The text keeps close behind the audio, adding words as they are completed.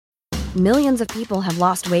Millions of people have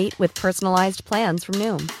lost weight with personalized plans from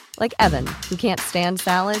Noom. Like Evan, who can't stand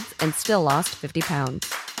salads and still lost 50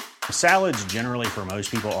 pounds. Salads generally for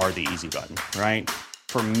most people are the easy button, right?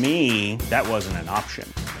 For me, that wasn't an option.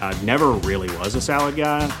 I never really was a salad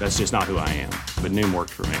guy. That's just not who I am. But Noom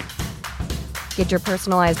worked for me. Get your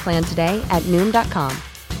personalized plan today at Noom.com.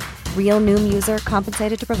 Real Noom user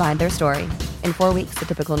compensated to provide their story. In 4 weeks, the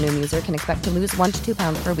typical Noom user can expect to lose 1 to 2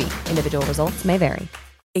 pounds per week. Individual results may vary.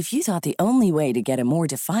 If you thought the only way to get a more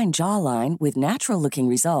defined jawline with natural-looking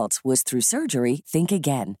results was through surgery, think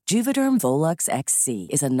again. Juvederm Volux XC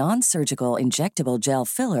is a non-surgical injectable gel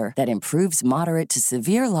filler that improves moderate to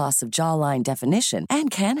severe loss of jawline definition and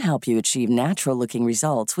can help you achieve natural-looking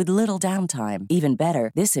results with little downtime. Even better,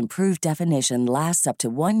 this improved definition lasts up to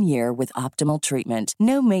 1 year with optimal treatment.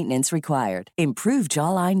 No maintenance required. Improve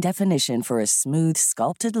jawline definition for a smooth,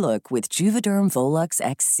 sculpted look with Juvederm Volux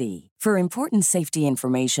XC. For important safety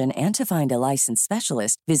information and to find a licensed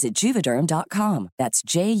specialist, visit Juvederm.com. That's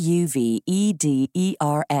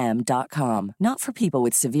Juvederm.com. Not for people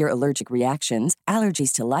with severe allergic reactions,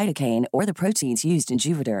 allergies to lidocaine, or the proteins used in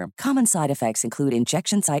Juvederm. Common side effects include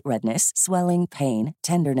injection site redness, swelling, pain,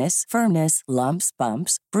 tenderness, firmness, lumps,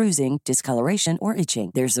 bumps, bruising, discoloration, or itching.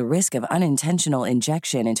 There's a risk of unintentional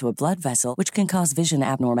injection into a blood vessel, which can cause vision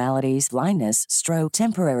abnormalities, blindness, stroke,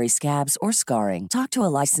 temporary scabs, or scarring. Talk to a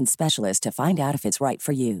licensed specialist to find out if it's right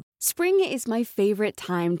for you. Spring is my favorite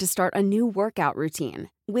time to start a new workout routine.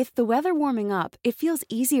 With the weather warming up, it feels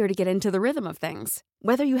easier to get into the rhythm of things.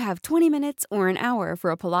 Whether you have 20 minutes or an hour for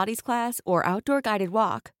a Pilates class or outdoor guided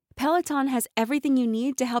walk, Peloton has everything you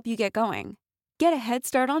need to help you get going. Get a head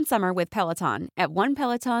start on summer with Peloton at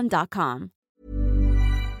onepeloton.com.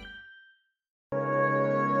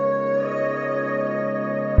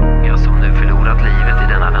 Som nu förlorat livet i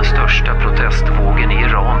denna den största protestvågen i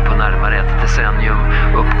Iran på närmare ett decennium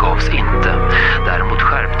uppgavs inte. Däremot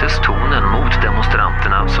skärptes tonen mot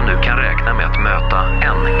demonstranterna som nu kan räkna med att möta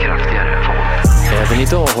än kraftigare våld. Även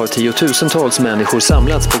idag har tiotusentals människor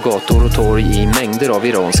samlats på gator och torg i mängder av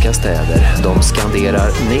iranska städer. De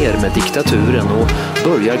skanderar ner med diktaturen och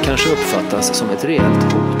börjar kanske uppfattas som ett reellt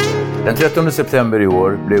hot. Den 13 september i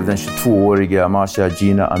år blev den 22-åriga Mahsa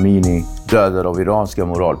Jina Amini dödad av iranska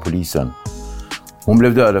moralpolisen. Hon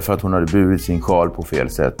blev dödad för att hon hade burit sin sjal på fel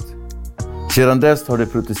sätt. Sedan dess har det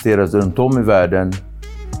protesterats runt om i världen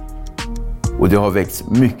och det har väckts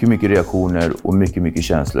mycket reaktioner och mycket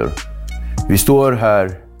känslor. Vi står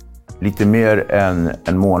här lite mer än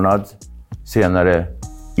en månad senare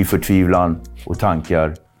i förtvivlan och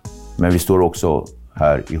tankar, men vi står också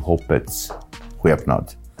här i hoppets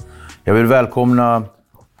skepnad. Jag vill välkomna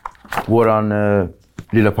våran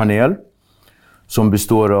lilla panel som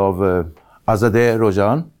består av Azadeh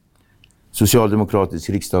Rojan, socialdemokratisk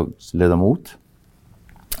riksdagsledamot,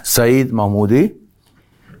 Said Mahmoudi,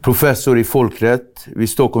 professor i folkrätt vid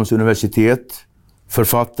Stockholms universitet,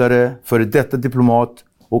 författare, före detta diplomat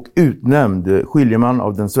och utnämnd skiljeman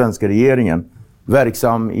av den svenska regeringen,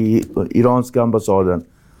 verksam i iranska ambassaden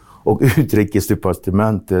och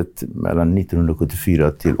utrikesdepartementet mellan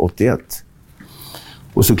 1974 till 81.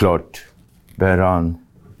 Och såklart Behran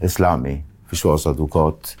Eslami,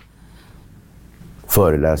 försvarsadvokat,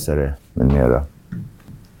 föreläsare med mera.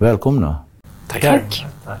 Välkomna. Tack.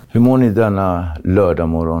 Hur mår ni denna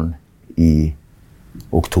lördagmorgon i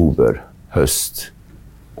oktober, höst?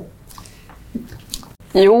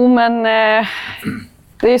 Jo, men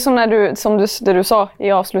det är som det du sa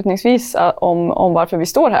i avslutningsvis om varför vi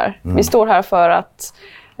står här. Vi står här för att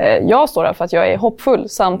jag står här för att jag är hoppfull,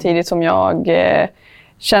 samtidigt som jag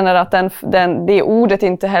känner att det ordet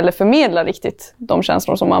inte heller förmedlar riktigt de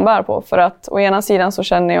känslor som man bär på. För att å ena sidan så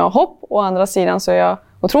känner jag hopp, och å andra sidan så är jag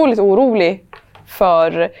otroligt orolig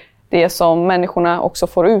för det som människorna också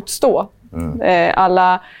får utstå.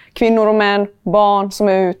 Alla kvinnor och män, barn som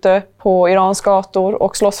är ute på Irans gator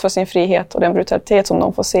och slåss för sin frihet, och den brutalitet som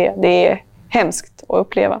de får se, det är hemskt att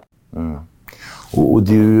uppleva. Och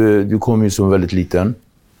du kom ju som väldigt liten,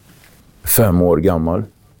 5 år gammal.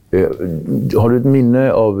 Har du ett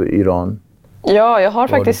minne av Iran? Ja, jag har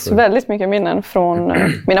faktiskt väldigt mycket minnen från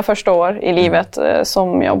mina första år i livet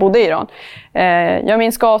som jag bodde i Iran. Jag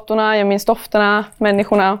minns gatorna, jag minns dofterna,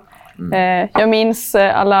 människorna. Jag minns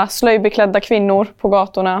alla slöjbeklädda kvinnor på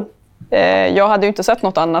gatorna. Jag hade ju inte sett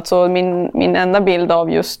något annat, så min enda bild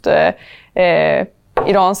av just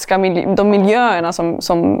iranska de miljöerna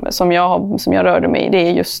som jag rörde mig i, det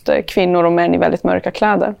är just kvinnor och män i väldigt mörka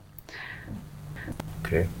kläder.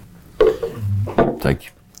 Okej.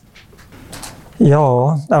 Tack.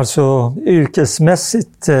 Ja, alltså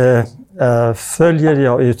yrkesmässigt följer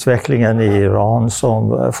jag utvecklingen i Iran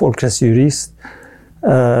som folkrättsjurist.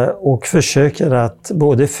 och försöker att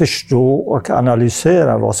både förstå och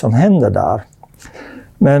analysera vad som händer där.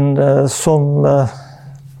 Men som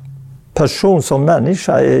person, som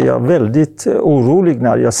människa är jag väldigt orolig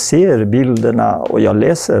när jag ser bilderna och jag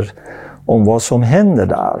läser om vad som händer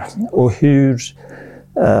där och hur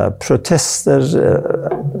protester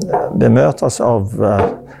bemötas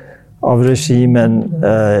av regimen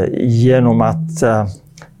genom att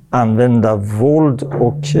använda våld,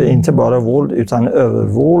 och inte bara våld utan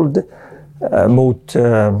övervåld mot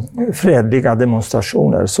fredliga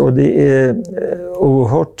demonstrationer. Så det är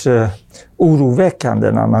oerhört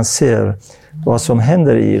oroväckande när man ser vad som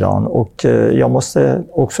händer i Iran, och jag måste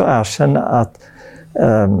också erkänna att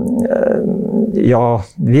jag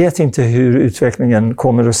vet inte hur utvecklingen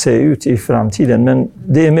kommer att se ut i framtiden, men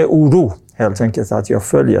det är med oro helt enkelt att jag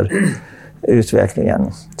följer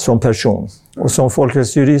utvecklingen som person. Och som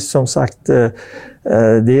folkrättsjurist, som sagt,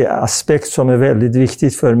 det aspekt som är väldigt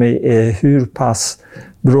viktigt för mig är hur pass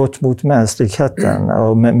brott mot mänskligheten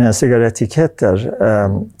och mänskliga rättigheter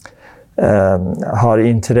har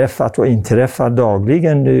inträffat och inträffar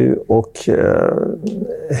dagligen nu, och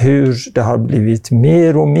hur det har blivit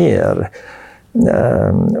mer och mer.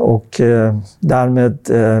 Och därmed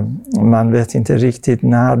man vet inte riktigt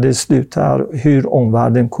när det slutar, hur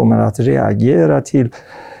omvärlden kommer att reagera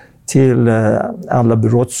till alla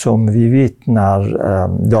brott som vi vittnar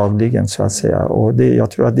dagligen, så att säga. Och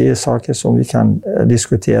jag tror att det är saker som vi kan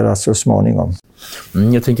diskutera så småningom.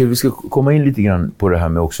 Jag tänker att vi ska komma in lite grann på det här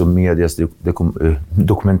med också medias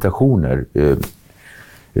dokumentationer.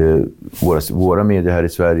 Våra medier här i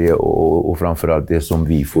Sverige och framförallt det som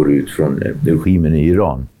vi får ut från regimen i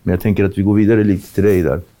Iran. Men jag tänker att vi går vidare lite till dig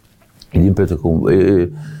där. I din presentation.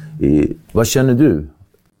 Vad känner du?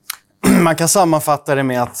 Man kan sammanfatta det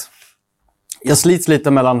med att jag slits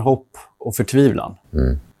lite mellan hopp och förtvivlan.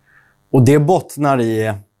 Mm. Och det bottnar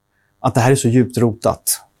i att det här är så djupt rotat.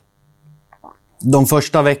 De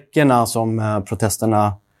första veckorna som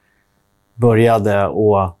protesterna började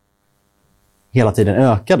och hela tiden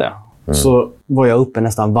ökade, så var jag uppe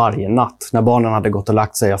nästan varje natt. När barnen hade gått och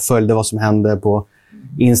lagt sig, jag följde vad som hände på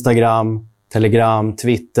Instagram, Telegram,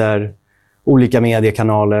 Twitter, olika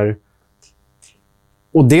mediekanaler.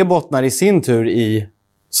 Och det bottnar i sin tur i,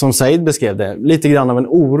 som Said beskrev det, lite grann av en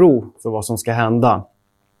oro för vad som ska hända.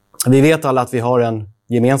 Vi vet alla att vi har en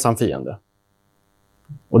gemensam fiende.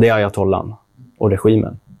 Och det är ayatollan och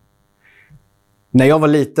regimen. När jag var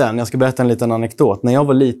liten, jag ska berätta en liten anekdot. När jag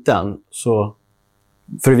var liten, så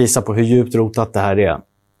för att visa på hur djupt rotat det här är.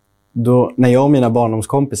 Då, när jag och mina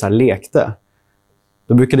barndomskompisar lekte,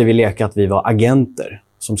 då brukade vi leka att vi var agenter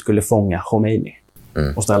som skulle fånga Khomeini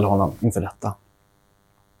och ställa honom inför rätta.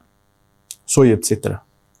 Så djupt sitter det.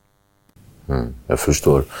 Jag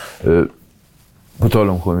förstår. På tal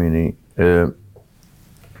om Khomeini.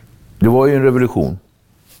 Det var ju en revolution.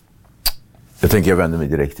 Jag tänker jag vänder mig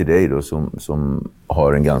direkt till dig då, som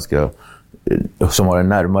har en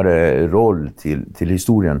närmare roll till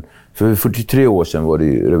historien. För 43 år sedan var det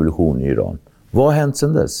ju revolution i Iran. Vad har hänt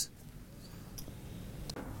sedan dess?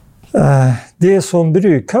 Det som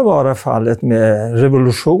brukar vara fallet med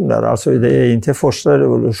revolutioner, alltså det är inte första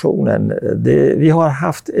revolutionen. Vi har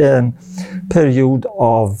haft en period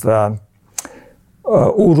av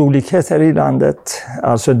oroligheter i landet.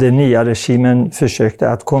 Alltså den nya regimen försökte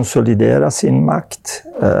att konsolidera sin makt.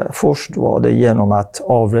 Först var det genom att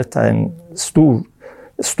avrätta en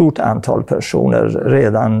stort antal personer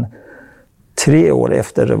redan 3 år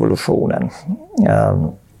efter revolutionen.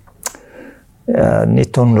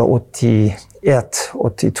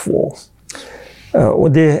 1981-82.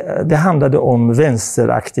 Och det handlade om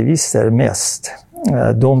vänsteraktivister mest.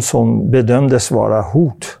 De som bedömdes vara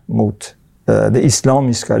hot mot den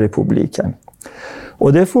islamiska republiken.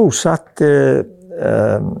 Och det fortsatte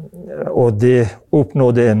och det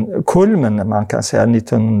uppnådde en kulmen, man kan säga,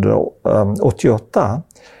 1988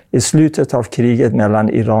 i slutet av kriget mellan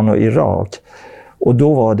Iran och Irak. Och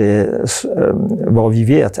då var det, vad vi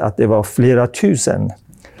vet, att det var flera tusen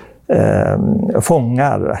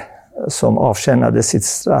fångar som avtjänade sitt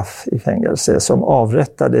straff i fängelse, som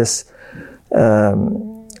avrättades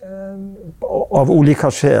av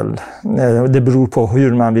olika skäl. Det beror på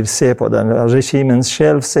hur man vill se på den. Regimen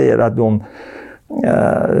själv säger att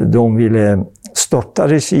de ville störta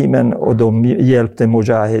regimen och de hjälpte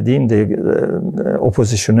Mujahedin, den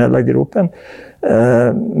oppositionella gruppen.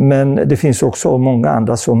 Men det finns också många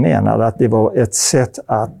andra som menar att det var ett sätt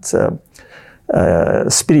att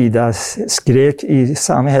sprida skräck i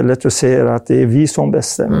samhället och säga att det är vi som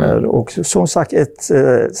bestämmer. Och som sagt ett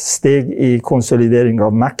steg i konsolidering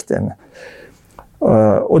av makten.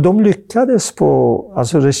 Och de lyckades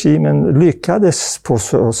regimen lyckades på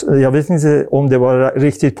så, jag vet inte om det var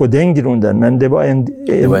riktigt på den grunden, men det var en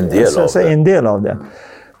del av det.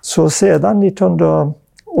 Så sedan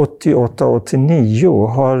 1988-89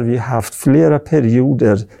 har vi haft flera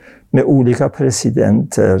perioder med olika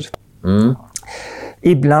presidenter.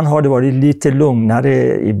 Ibland har det varit lite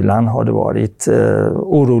lugnare, ibland har det varit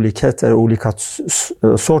oroligheter, olika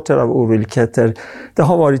sorter av oroligheter. Det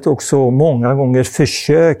har varit också många gånger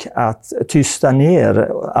försök att tysta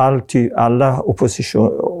ner alla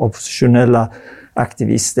oppositionella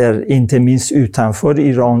aktivister, inte minst utanför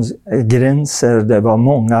Irans gränser. Det var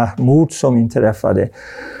många mord som inträffade.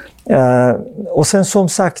 Och sen som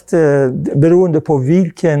sagt, beroende på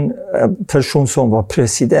vilken person som var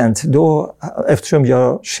president, då, eftersom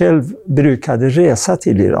jag själv brukade resa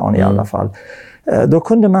till Iran i alla fall, då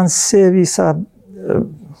kunde man se vissa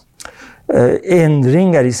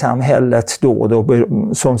ändringar i samhället då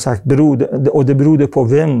som sagt, och det berodde på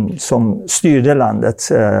vem som styrde landet.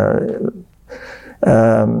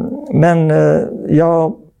 Men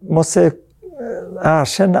jag måste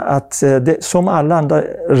erkänna att det, som alla andra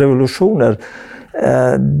revolutioner,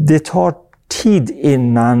 det tar tid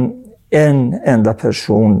innan en enda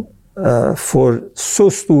person får så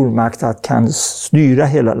stor makt att kan styra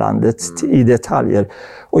hela landet i detaljer.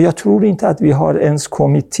 Och jag tror inte att vi har ens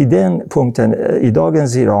kommit till den punkten i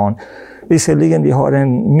dagens Iran. Visserligen vi har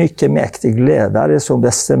en mycket mäktig ledare som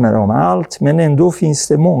bestämmer om allt, men ändå finns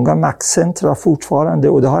det många maktcentra fortfarande,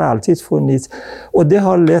 och det har alltid funnits. Och det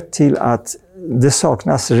har lett till att det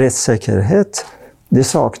saknas rättssäkerhet, det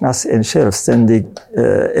saknas ett självständigt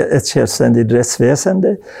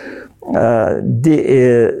rättsväsende,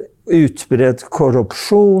 det är utbredd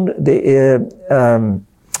korruption, det är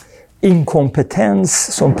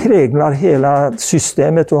inkompetens som präglar hela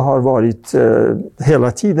systemet och har varit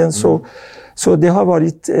hela tiden. Så det har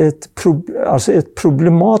varit ett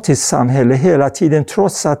problematiskt samhälle hela tiden,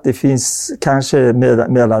 trots att det finns kanske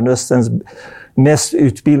Mellanösterns mest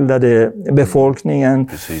utbildade befolkningen.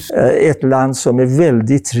 Ett land som är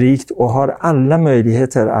väldigt rikt och har alla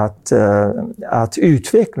möjligheter att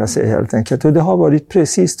utveckla sig helt enkelt. Och det har varit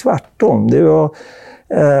precis tvärtom.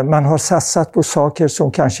 Man har satsat på saker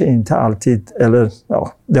som kanske inte alltid,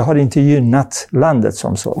 det har inte gynnat landet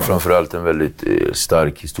som så. Och framförallt en väldigt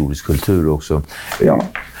stark historisk kultur också. Ja.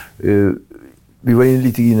 Vi var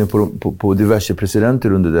lite inne på diverse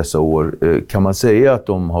presidenter under dessa år. Kan man säga att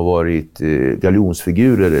de har varit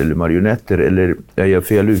galjonsfigurer eller marionetter, eller är jag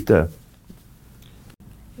fel ute?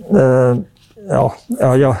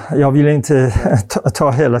 Jag vill inte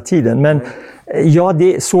ta hela tiden, men ja,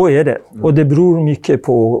 så är det. Och det beror mycket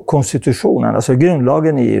på konstitutionen, alltså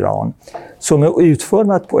grundlagen i Iran, som är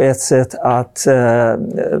utformat på ett sätt att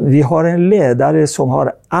vi har en ledare som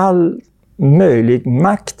har all möjlig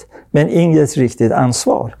makt, men inget riktigt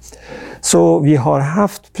ansvar. Så vi har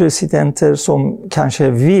haft presidenter som kanske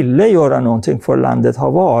ville göra någonting för landet,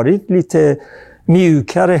 har varit lite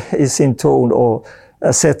mjukare i sin ton och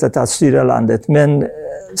sättet att styra landet. Men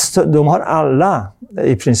de har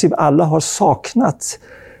i princip alla har saknat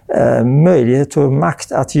möjlighet och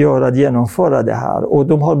makt att genomföra det här. Och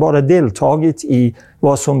de har bara deltagit i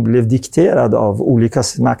vad som blev dikterat av olika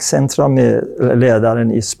maktcentra med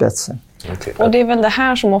ledaren i spetsen. Okay. Och det är väl det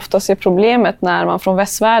här som oftast är problemet när man från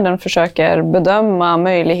västvärlden försöker bedöma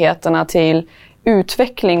möjligheterna till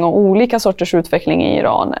utveckling och olika sorters utveckling i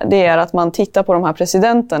Iran. Det är att man tittar på de här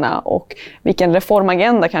presidenterna och vilken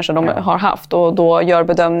reformagenda kanske de har haft, och då gör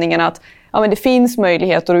bedömningen att men det finns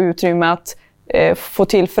möjligheter och utrymme att få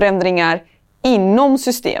till förändringar inom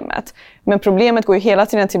systemet. Men problemet går ju hela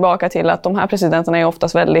tiden tillbaka till att de här presidenterna är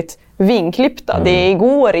oftast väldigt vinklippta. Det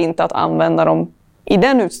går inte att använda dem i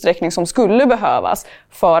den utsträckning som skulle behövas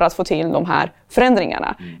för att få till de här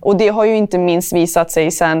förändringarna. Och det har ju inte minst visat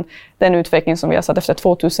sig sedan den utveckling som vi har sett efter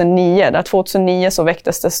 2009. Där 2009 så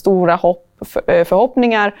väcktes det stora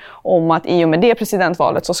förhoppningar om att i och med det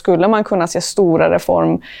presidentvalet så skulle man kunna se stora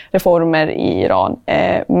reformer i Iran.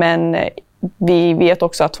 Men vi vet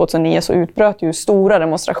också att 2009 så utbröt ju stora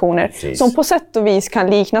demonstrationer som på sätt och vis kan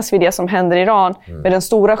liknas vid det som händer i Iran, med den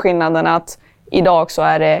stora skillnaden att idag så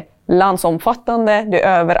är det landsomfattande, det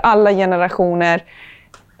är över alla generationer,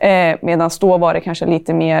 medan då var det kanske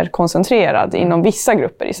lite mer koncentrerad inom vissa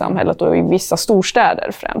grupper i samhället och i vissa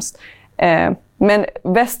storstäder främst. Men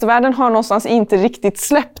västvärlden har någonstans inte riktigt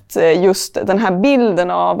släppt just den här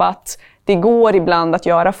bilden av att det går ibland att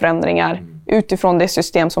göra förändringar utifrån det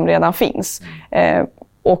system som redan finns.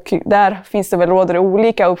 Och där finns det väl råder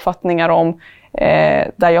olika uppfattningar om,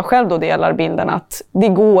 där jag själv då delar bilden att det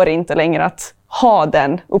går inte längre att ha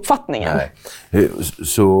den uppfattningen. Nej.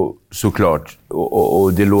 Såklart.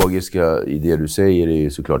 Och det logiska i det du säger är ju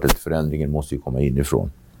såklart att förändringen måste ju komma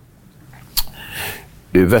inifrån.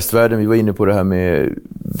 Västvärlden, vi var inne på det här med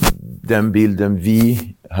den bilden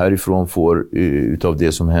vi härifrån får utav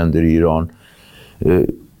det som händer i Iran.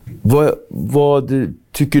 Vad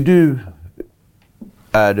tycker du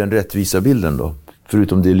är den rättvisa bilden då?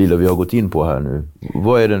 Förutom det lilla vi har gått in på här nu.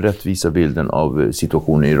 Vad är den rättvisa bilden av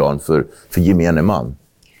situationen i Iran för gemene man?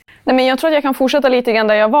 Nej, men jag tror att jag kan fortsätta lite grann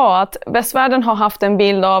där jag var. Att västvärlden har haft en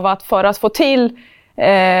bild av att för att få till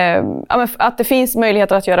att det finns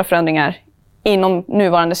möjligheter att göra förändringar inom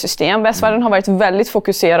nuvarande system. Västvärlden har varit väldigt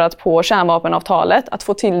fokuserad på kärnvapenavtalet, att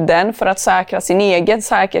få till den för att säkra sin egen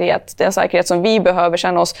säkerhet, den säkerhet som vi behöver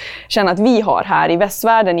känna att vi har här i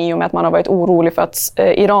västvärlden, i och med att man har varit orolig för att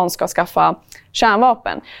Iran ska skaffa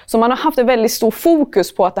kärnvapen. Så man har haft ett väldigt stort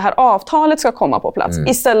fokus på att det här avtalet ska komma på plats,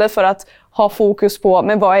 istället för att ha fokus på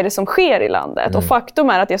men vad är det som sker i landet. Och faktum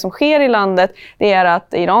är att det som sker i landet, det är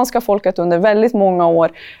att det iranska folket under väldigt många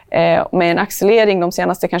år med en accelerering de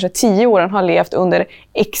senaste kanske 10 åren har levt under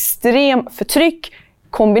extrem förtryck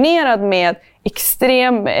kombinerad med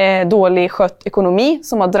extrem dålig skött ekonomi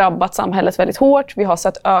som har drabbat samhället väldigt hårt. Vi har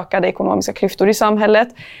sett ökade ekonomiska klyftor i samhället.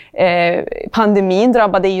 Pandemin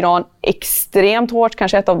drabbade Iran extremt hårt,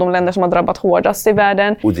 kanske ett av de länder som har drabbat hårdast i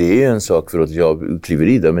världen. Och det är en sak, för att jag kliver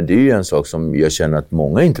i det, men det är ju en sak som jag känner att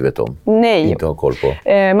många inte vet om. Nej. Inte har koll på.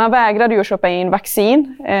 Man vägrade ju att köpa in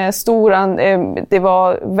vaccin. Det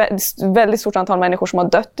var väldigt stort antal människor som har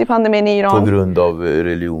dött i pandemin i Iran. På grund av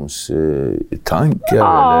religionstankar?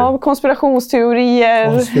 Ja, eller? Konspirationsteorier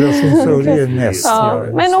mest. Ja.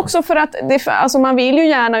 Men också för att man vill ju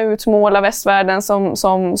gärna utmåla västvärlden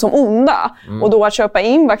som onda. Och då att köpa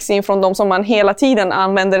in vaccin från de som man hela tiden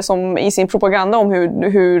använder som i sin propaganda om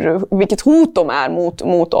vilket hot de är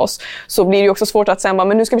mot oss, så blir det ju också svårt att säga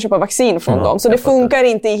men nu ska vi köpa vaccin från dem. Så det funkar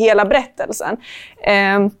inte i hela berättelsen.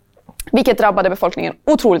 Vilket drabbade befolkningen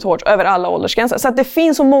otroligt hårt över alla åldersgränser. Så att det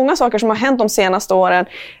finns så många saker som har hänt de senaste åren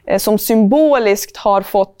som symboliskt har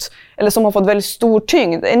fått väldigt stor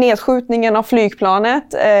tyngd. Nedskjutningen av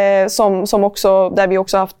flygplanet, som också, där vi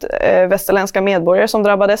också haft västerländska medborgare som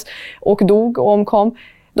drabbades och dog och omkom.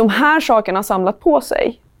 De här sakerna har samlat på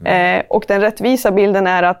sig. Och den rättvisa bilden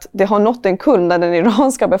är att det har nått en kund där den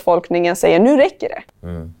iranska befolkningen säger nu räcker det.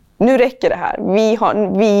 Nu räcker det här.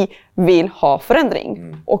 Vi vill ha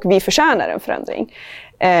förändring och vi förtjänar en förändring.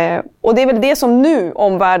 Och det är väl det som nu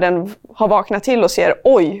omvärlden har vaknat till och ser,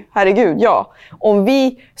 oj, herregud, ja. Om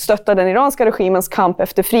vi stöttar den iranska regimens kamp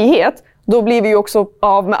efter frihet, då blir vi ju också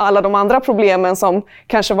av med alla de andra problemen som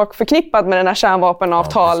kanske var förknippad med det här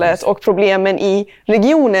kärnvapenavtalet och problemen i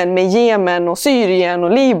regionen med Jemen och Syrien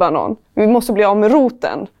och Libanon. Vi måste bli av med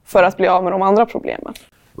roten för att bli av med de andra problemen.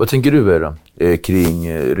 Vad tänker du, Vera,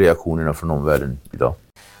 kring reaktionerna från omvärlden idag?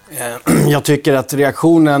 Jag tycker att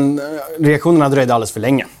reaktionerna dröjde alldeles för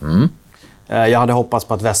länge. Jag hade hoppats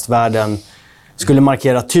på att västvärlden skulle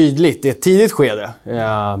markera tydligt i ett tidigt skede.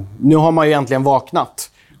 Nu har man ju äntligen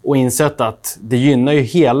vaknat och insett att det gynnar ju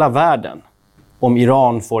hela världen. Om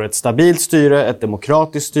Iran får ett stabilt styre, ett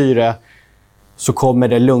demokratiskt styre, så kommer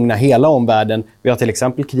det lugna hela omvärlden. Vi har till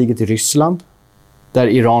exempel kriget i Ryssland, där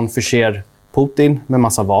Iran förser Putin med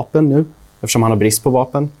massa vapen nu, eftersom han har brist på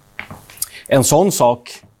vapen. En sån sak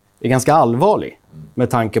är ganska allvarlig med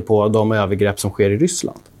tanke på de övergrepp som sker i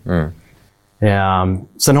Ryssland.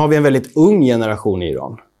 Sen har vi en väldigt ung generation i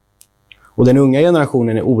Iran. Och den unga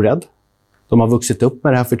generationen är orädd. De har vuxit upp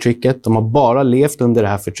med det här förtrycket. De har bara levt under det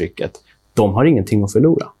här förtrycket. De har ingenting att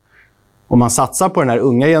förlora. Om man satsar på den här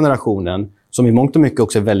unga generationen, som i mångt och mycket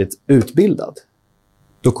också är väldigt utbildad,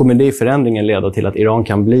 då kommer det i förändringen leda till att Iran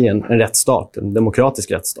kan bli en rättsstat, en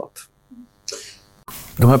demokratisk rättsstat.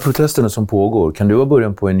 De här protesterna som pågår, kan det vara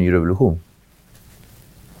början på en ny revolution?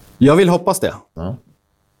 Jag vill hoppas det. Ja.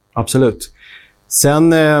 Absolut.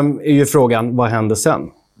 Sen är ju frågan, vad händer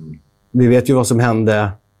sen? Vi vet ju vad som hände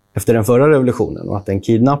efter den förra revolutionen och att den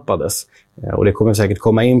kidnappades. Och det kommer säkert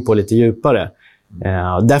komma in på lite djupare.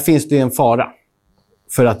 Där finns det ju en fara.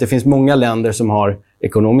 För att det finns många länder som har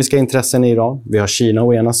ekonomiska intressen i Iran. Vi har Kina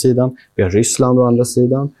å ena sidan, vi har Ryssland å andra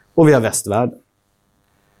sidan och vi har västvärlden.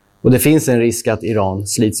 Och det finns en risk att Iran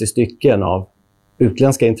slits i stycken av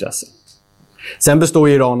utländska intressen. Sen består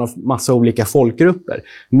Iran av massa olika folkgrupper.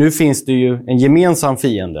 Nu finns det ju en gemensam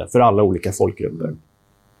fiende för alla olika folkgrupper.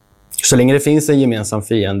 Så länge det finns en gemensam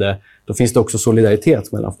fiende, då finns det också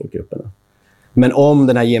solidaritet mellan folkgrupperna. Men om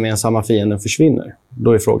den här gemensamma fienden försvinner,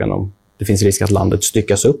 då är frågan om det finns risk att landet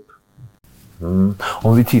styckas upp.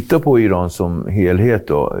 Om vi tittar på Iran som helhet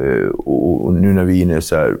då, och nu när vi är inne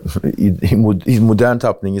så här, i modern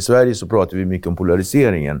tappning i Sverige så pratar vi mycket om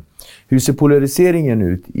polariseringen. Hur ser polariseringen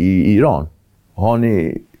ut i Iran?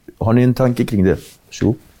 Har ni en tanke kring det?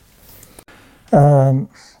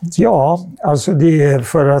 Ja, alltså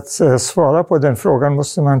för att svara på den frågan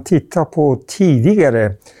måste man titta på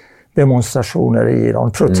tidigare demonstrationer i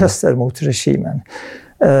Iran, protester mot regimen.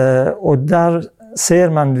 Och där ser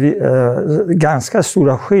man ganska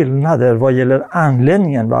stora skillnader vad gäller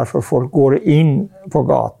anledningen varför folk går in på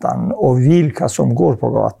gatan och vilka som går på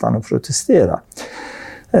gatan och protesterar.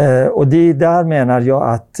 Och det där menar jag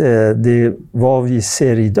att vad vi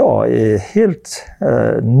ser idag är helt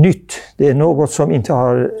nytt. Det är något som inte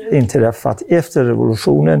har inträffat efter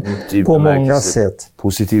revolutionen på många sätt.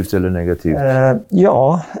 Positivt eller negativt?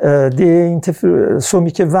 Det är inte så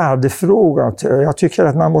mycket värdefråga. Jag tycker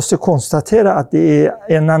att man måste konstatera att det är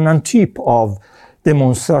en annan typ av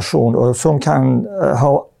demonstration som kan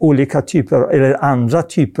ha olika typer eller andra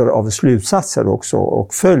typer av slutsatser också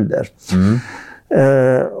och följder.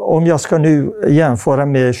 Om jag ska nu jämföra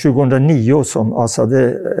med 2009 som Azad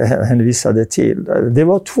hänvisade till. Det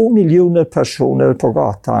var 2 miljoner personer på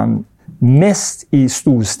gatan, mest i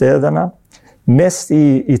storstäderna, mest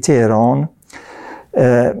i Teheran.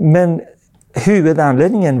 Men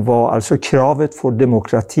huvudanledningen var alltså kravet för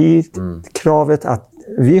demokrati, kravet att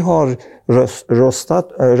vi har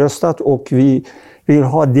röstat och vi vill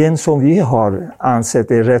ha den som vi har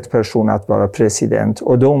ansett är rätt person att vara president.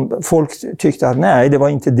 Och folk tyckte att nej, det var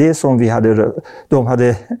inte det som de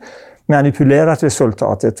hade manipulerat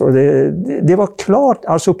resultatet. Och det var klart,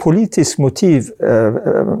 alltså politiskt motiv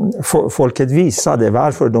folket visade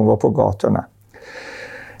varför de var på gatorna.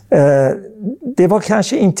 Det var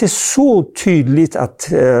kanske inte så tydligt att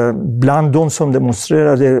bland de som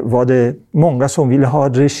demonstrerade var det många som ville ha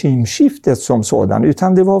regimskiftet som sådan,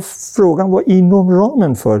 utan frågan var inom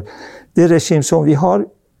ramen för det regim som vi har.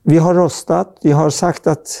 Vi har röstat, vi har sagt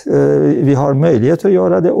att vi har möjlighet att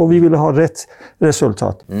göra det och vi vill ha rätt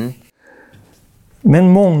resultat. Men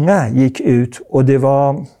många gick ut och det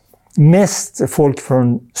var mest folk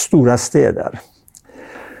från stora städer.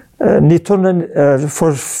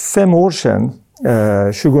 För 5 år sedan,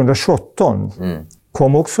 2017,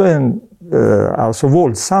 kom också en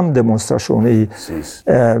våldsam demonstration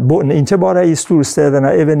inte bara i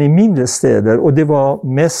storstäderna, även i mindre städer. Och det var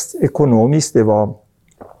mest ekonomiskt, det var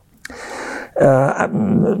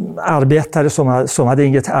arbetare som hade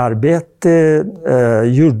inget arbete,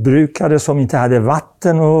 jordbrukare som inte hade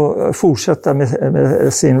vatten och fortsätta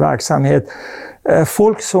med sin verksamhet.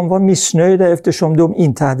 Folk som var missnöjda eftersom de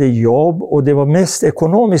inte hade jobb, och det var mest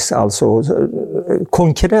ekonomiskt, alltså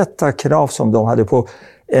konkreta krav som de hade på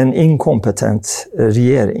en inkompetent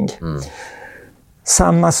regering.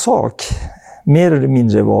 Samma sak, mer eller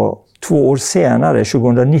mindre, var 2 år senare,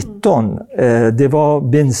 2019. Det var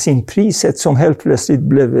bensinpriset som helt plötsligt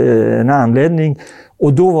blev en anledning,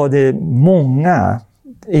 och då var det många,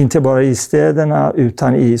 inte bara i städerna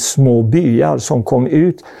utan i små byar, som kom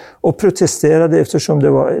ut och protesterade eftersom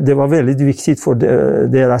det var väldigt viktigt för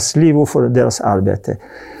deras liv och för deras arbete.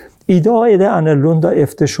 Idag är det annorlunda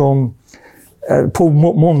eftersom på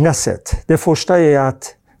många sätt. Det första är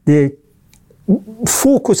att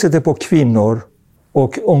fokuset är på kvinnor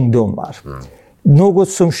och ungdomar. Något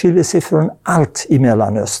som skiljer sig från allt i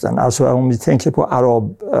Mellanöstern. Alltså om vi tänker på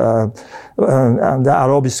den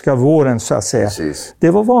arabiska våren, så att säga. Precis. Det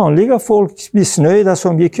var vanliga folk, missnöjda,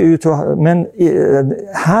 som gick ut. Men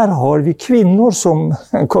här har vi kvinnor som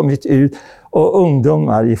kommit ut och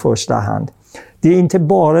ungdomar i första hand. Det är inte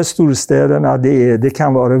bara storstäderna, det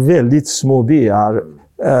kan vara väldigt små byar.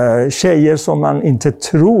 Tjejer som man inte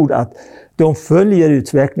tror att de följer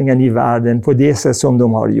utvecklingen i världen på det sätt som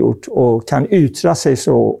de har gjort och kan yttra sig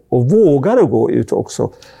så och vågar gå ut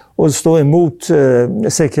också och stå emot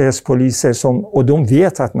säkerhetspoliser och de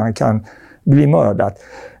vet att man kan bli mördad.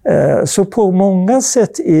 Så på många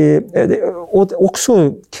sätt och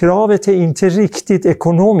också kravet är inte riktigt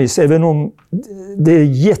ekonomiskt, även om det är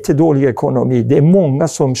jättedålig ekonomi. Det är många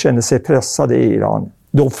som känner sig pressade i Iran,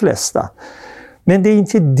 de flesta. Men det är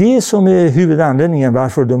inte det som är huvudanledningen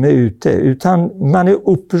varför de är ute, utan man är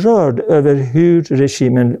upprörd över hur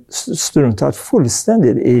regimen struntat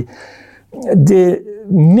fullständigt i det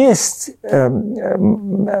mest,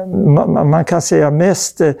 man kan säga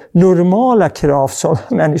mest normala krav som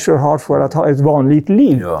människor har för att ha ett vanligt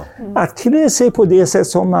liv. Ja. Att klä sig på det sätt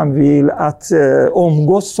som man vill, att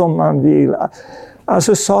umgås som man vill.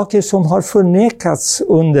 Alltså saker som har förnekats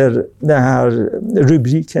under den här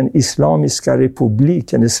rubriken Islamiska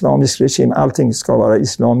republiken, islamisk regim, allting ska vara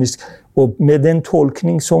islamiskt. och med den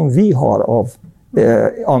tolkning som vi har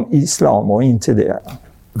av islam och inte det.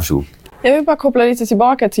 Varsågod. Jag vill bara koppla lite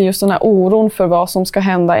tillbaka till just den här oron för vad som ska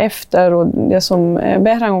hända efter och det som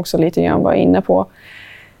Behram också lite grann var inne på.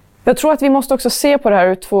 Jag tror att vi måste också se på det här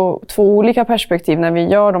ur två olika perspektiv när vi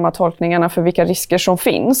gör de här tolkningarna för vilka risker som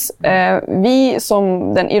finns. Vi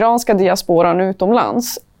som den iranska diasporan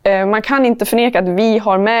utomlands, man kan inte förneka att vi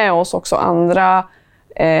har med oss också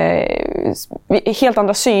helt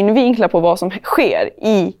andra synvinklar på vad som sker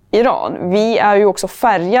i Iran. Vi är ju också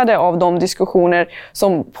färgade av de diskussioner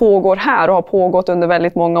som pågår här och har pågått under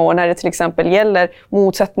väldigt många år när det till exempel gäller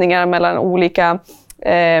motsättningar mellan olika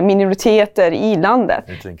minoriteter i landet.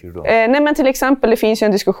 Hur tänker du då? Nej, men till exempel det finns ju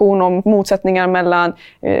en diskussion om motsättningar mellan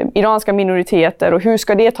iranska minoriteter och hur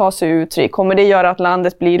ska det ta sig uttryck? Kommer det göra att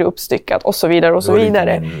landet blir uppstyckat och så vidare och så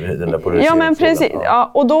vidare? Ja, men precis.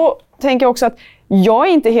 Ja, och då tänker jag också att jag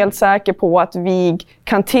är inte helt säker på att vi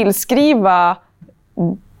kan tillskriva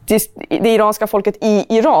det iranska folket i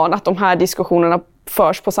Iran att de här diskussionerna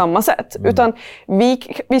förs på samma sätt. Utan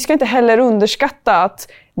vi ska inte heller underskatta att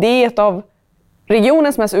det är ett av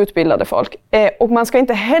regionens mest utbildade folk. Och man ska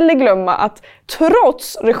inte heller glömma att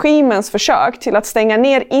trots regimens försök till att stänga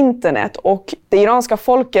ner internet och det iranska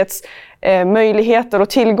folkets möjligheter och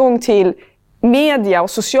tillgång till media och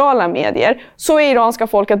sociala medier, så är iranska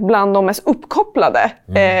folket bland de mest uppkopplade.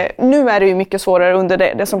 Nu är det ju mycket svårare under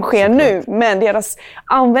det som sker nu, men deras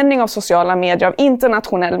användning av sociala medier, av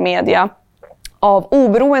internationell media, av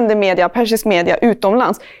oberoende media, persisk media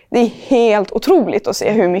utomlands, det är helt otroligt att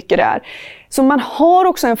se hur mycket det är. Så man har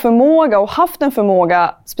också en förmåga och haft en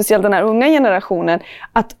förmåga, speciellt den här unga generationen,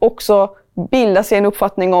 att också bilda sig en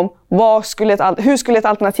uppfattning om hur skulle ett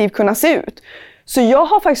alternativ kunna se ut. Så jag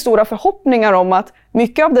har faktiskt stora förhoppningar om att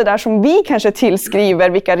mycket av det där som vi kanske tillskriver,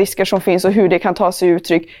 vilka risker som finns och hur det kan ta sig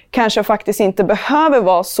uttryck, kanske faktiskt inte behöver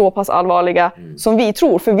vara så pass allvarliga som vi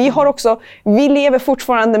tror. För vi lever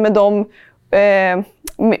fortfarande med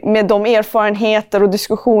de erfarenheter och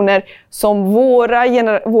diskussioner som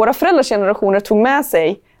våra föräldrars generationer tog med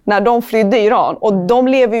sig när de flydde Iran. Och de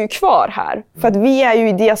lever ju kvar här. För att vi är ju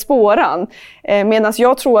i diasporan. Medan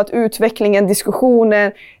jag tror att utvecklingen,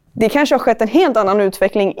 diskussioner, det kanske har skett en helt annan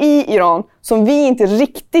utveckling i Iran som vi inte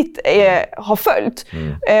riktigt har följt.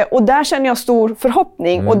 Och där känner jag stor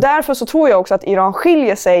förhoppning. Och därför så tror jag också att Iran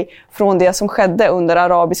skiljer sig från det som skedde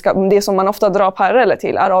under det som man ofta drar paralleller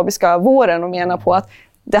till, arabiska våren, och menar på att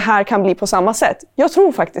det här kan bli på samma sätt. Jag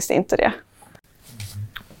tror faktiskt inte det.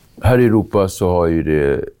 Här i Europa så har ju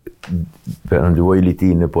du var ju lite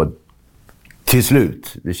inne på att till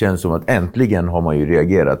slut, det känns som att äntligen har man ju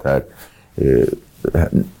reagerat här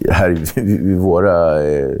vid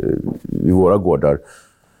våra gårdar.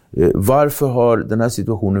 Varför har den här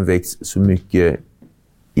situationen växt så mycket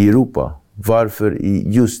i Europa? Varför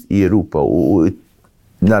just i Europa och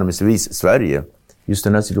närmast Sverige? Just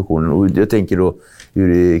den här situationen. Och jag tänker då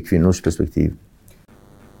ur kvinnors perspektiv.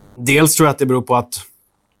 Dels tror jag att det beror på att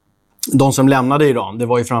de som lämnade Iran, det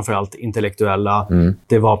var ju framförallt intellektuella.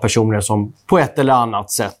 Det var personer som på ett eller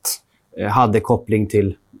annat sätt hade koppling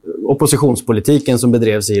till oppositionspolitiken som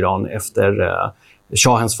bedrevs i Iran efter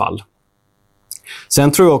shahens fall.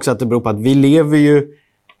 Sen tror jag också att det beror på att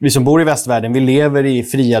vi som bor i västvärlden, vi lever i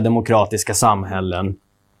fria demokratiska samhällen.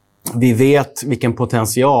 Vi vet vilken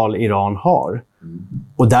potential Iran har.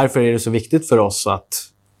 Och därför är det så viktigt för oss att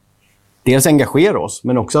dels engagera oss,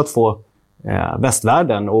 men också att få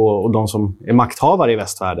västvärlden och de som är makthavare i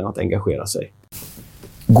västvärlden att engagera sig.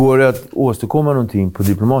 Går det att åstadkomma någonting på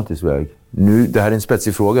diplomatisk väg? Nu, det här är en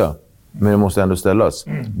spetsig fråga, men det måste ändå ställas.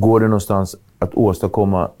 Går det någonstans att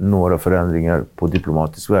åstadkomma några förändringar på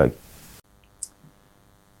diplomatisk väg?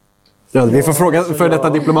 Ja, vi får fråga för detta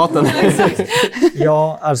diplomaten.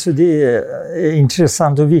 Ja, alltså det är en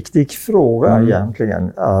intressant och viktig fråga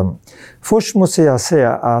egentligen. Först måste jag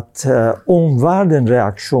säga att omvärldens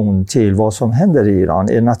reaktion till vad som händer i Iran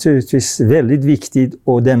är naturligtvis väldigt viktig,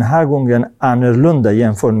 och den här gången annorlunda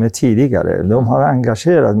jämfört med tidigare. De har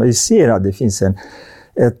engagerat, men vi ser att det finns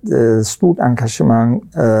ett stort engagemang,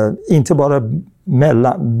 inte bara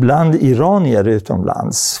bland iranier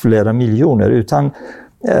utomlands, flera miljoner, utan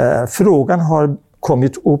frågan har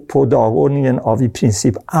kommit upp på dagordningen av i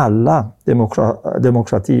princip alla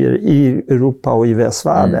demokratier i Europa och i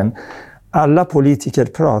västvärlden. Alla politiker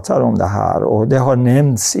pratar om det här, och det har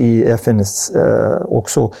nämnts i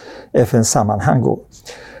också FN-sammanhang.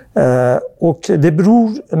 Och det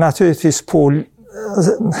beror naturligtvis på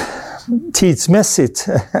tidsmässigt.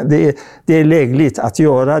 Det är lägligt att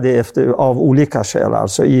göra det av olika skäl.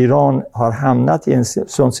 Alltså Iran har hamnat i en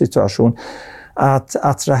sån situation att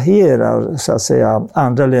attrahera så att säga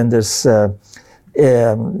andra länders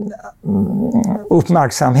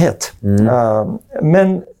uppmärksamhet.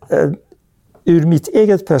 Men ur mitt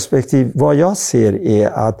eget perspektiv, vad jag ser är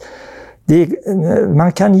att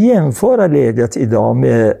man kan jämföra läget idag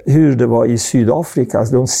med hur det var i Sydafrika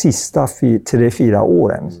de sista 3-4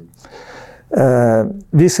 åren.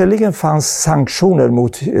 Visserligen fanns sanktioner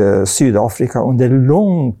mot Sydafrika under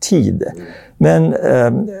lång tid, men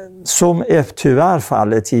som är tyvärr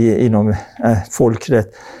fallet inom folkrätt,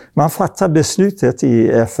 man fattar beslutet i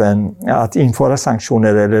FN att införa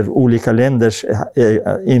sanktioner eller olika länder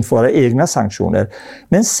införa egna sanktioner.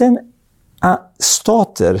 Men sen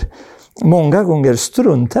stater många gånger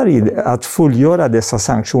struntar i att fullgöra dessa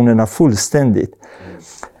sanktionerna fullständigt.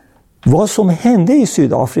 Vad som hände i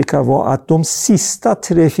Sydafrika var att de sista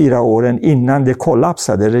 3-4 åren innan det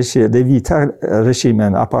kollapsade, den vita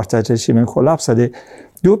regimen, apartheidregimen kollapsade,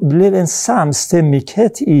 då blev en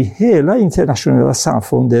samstämmighet i hela internationella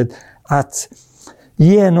samfundet att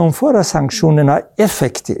genomföra sanktionerna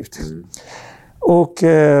effektivt. Och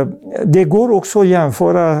det går också att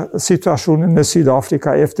jämföra situationen med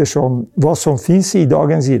Sydafrika eftersom vad som finns i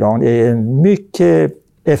dagens Iran är en mycket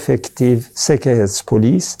effektiv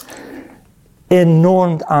säkerhetspolis.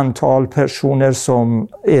 Enormt antal personer som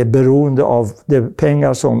är beroende av de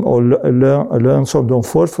pengar och lön som de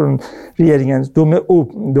får från regeringen. De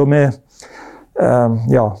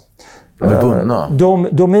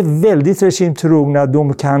är väldigt regimtrogna.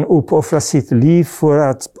 De kan uppoffra sitt liv för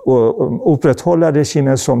att upprätthålla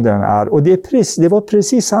regimen som den är. Och det var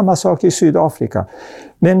precis samma sak i Sydafrika.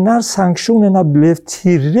 Men när sanktionerna blev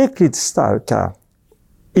tillräckligt starka,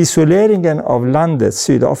 isoleringen av landet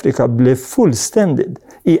Sydafrika blev fullständig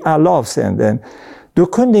i alla avseenden, då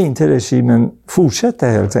kunde inte regimen fortsätta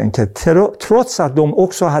helt enkelt. Trots att de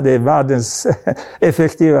också hade världens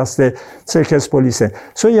effektivaste säkerhetspolisen.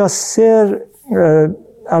 Så jag ser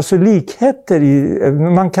alltså likheter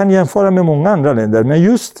man kan jämföra med många andra länder, men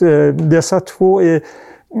just dessa två är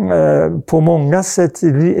på många sätt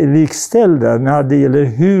likställda när det gäller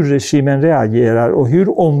hur regimen reagerar och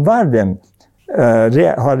hur omvärlden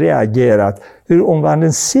har reagerat, hur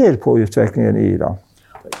omvärlden ser på utvecklingen i Iran.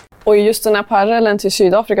 Och just den här parallellen till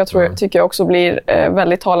Sydafrika tycker jag också blir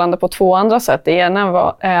väldigt talande på 2 andra sätt. Det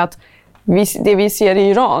ena är att det vi ser i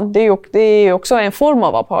Iran, det är också en form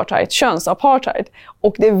av apartheid, könsapartheid.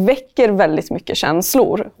 Och det väcker väldigt mycket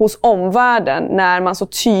känslor hos omvärlden när man så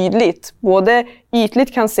tydligt, både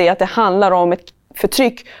ytligt kan se att det handlar om ett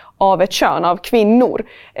förtryck av ett kön, av kvinnor,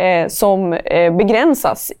 som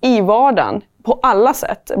begränsas i vardagen på alla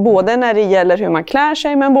sätt. Både när det gäller hur man klär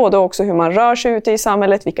sig, men både också hur man rör sig ute i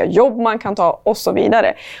samhället, vilka jobb man kan ta och så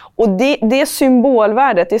vidare. Och det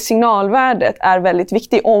symbolvärdet, det signalvärdet är väldigt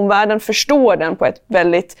viktigt. Omvärlden förstår den på ett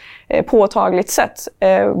väldigt påtagligt sätt.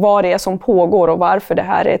 Vad det är som pågår och varför det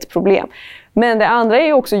här är ett problem. Men det andra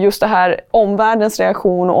är också just det här omvärldens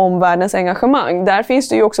reaktion och omvärldens engagemang. Där finns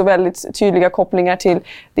det ju också väldigt tydliga kopplingar till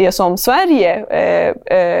det som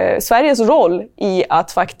Sveriges roll i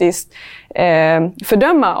att faktiskt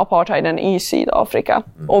fördöma apartheiden i Sydafrika.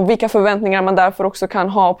 Och vilka förväntningar man därför också kan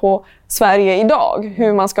ha på Sverige idag.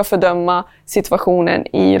 Hur man ska fördöma situationen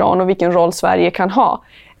i Iran och vilken roll Sverige kan ha.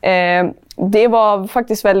 Det var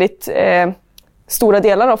faktiskt väldigt stora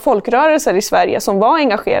delar av folkrörelser i Sverige som var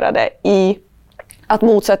engagerade i att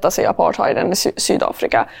motsätta sig apartheiden i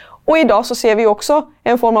Sydafrika. Och idag så ser vi också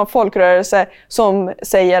en form av folkrörelse som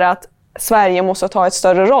säger att Sverige måste ta ett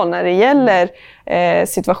större roll när det gäller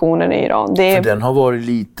situationen i Iran. För den har varit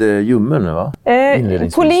lite ljummen, va?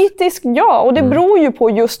 Politiskt, ja. Och det beror ju på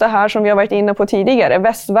just det här som vi har varit inne på tidigare.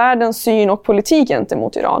 Västvärldens syn och politik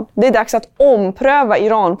gentemot Iran. Det är dags att ompröva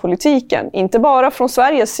Iran-politiken. Inte bara från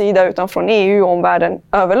Sveriges sida utan från EU och omvärlden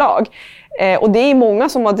överlag. Och det är många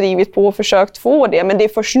som har drivit på och försökt få det, men det är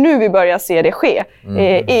först nu vi börjar se det ske.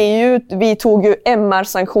 EU, vi tog ju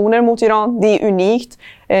MR-sanktioner mot Iran, det är unikt.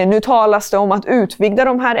 Nu talas det om att utvidga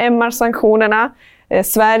de här MR-sanktionerna.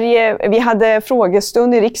 Sverige, vi hade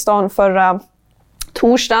frågestund i riksdagen förra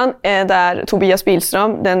torsdagen där Tobias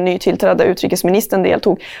Billström, den nytillträdda utrikesministern,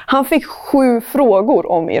 deltog. Han fick 7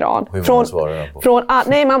 frågor om Iran. Hur många svarade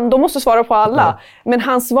han på? De måste svara på alla. Men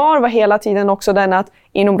hans svar var hela tiden också den att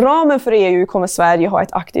inom ramen för EU kommer Sverige ha en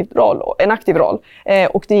aktiv roll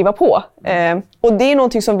och driva på. Och det är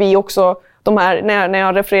någonting som vi också, när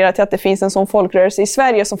jag refererar till att det finns en sån folkrörelse i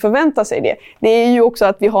Sverige som förväntar sig det. Det är ju också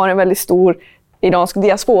att vi har en väldigt stor iransk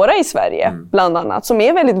diaspora i Sverige, bland annat, som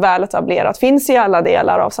är väldigt väl etablerat, finns i alla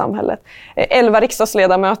delar av samhället. 11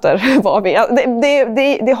 riksdagsledamöter var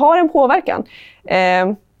vi. Det har en påverkan.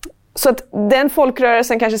 Så att den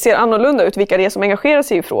folkrörelsen kanske ser annorlunda ut, vilka det är som engagerar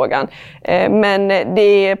sig i frågan. Men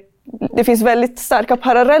det finns väldigt starka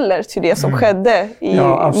paralleller till det som skedde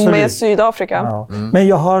med Sydafrika. Ja. Men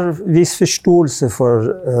jag har viss förståelse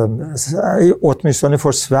för, åtminstone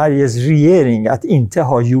för Sveriges regering, att inte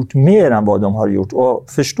ha gjort mer än vad de har gjort. Och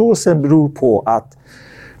förståelsen beror på att,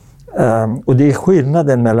 och det är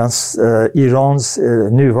skillnaden mellan Irans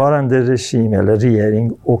nuvarande regim eller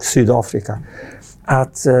regering och Sydafrika,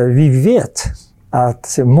 att vi vet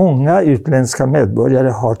att många utländska medborgare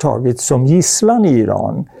har tagits som gisslan i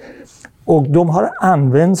Iran. Och de har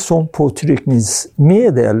använts som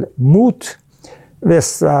påtryckningsmedel mot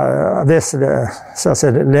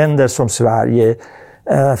länder som Sverige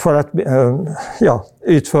för att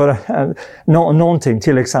utföra någonting.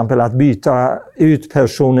 Till exempel att byta ut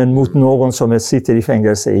personen mot någon som sitter i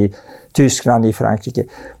fängelse i Tyskland, i Frankrike.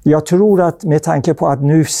 Jag tror att med tanke på att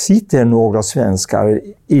nu sitter några svenskar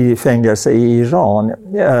i fängelse i Iran,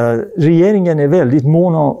 regeringen är väldigt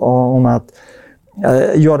mån om att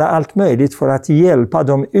göra allt möjligt för att hjälpa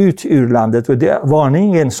dem ut ur landet. Och det är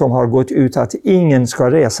varningen som har gått ut att ingen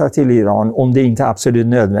ska resa till Iran om det inte är absolut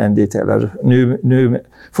nödvändigt. Eller nu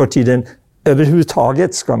för tiden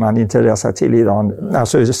överhuvudtaget ska man inte resa till Iran,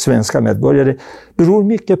 alltså svenska medborgare. Det beror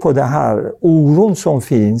mycket på den här oron som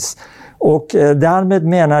finns. Och därmed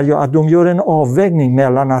menar jag att de gör en avvägning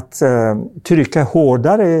mellan att trycka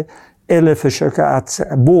hårdare eller försöka att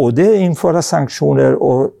både införa sanktioner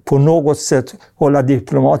och på något sätt hålla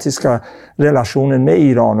diplomatiska relationer med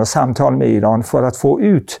Iran och samtal med Iran för att få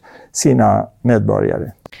ut sina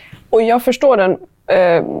medborgare. Och jag förstår den,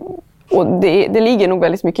 och det ligger nog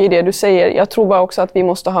väldigt mycket i det du säger. Jag tror bara också att vi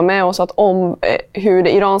måste ha med oss att hur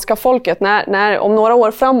det iranska folket, när om några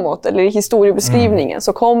år framåt eller i historiebeskrivningen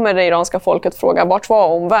så kommer det iranska folket fråga vart var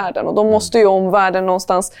omvärlden, och då måste ju omvärlden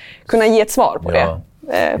någonstans kunna ge ett svar på det.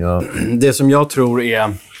 Ja. Det som jag tror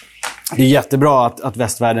är jättebra att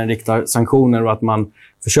västvärlden riktar sanktioner och att man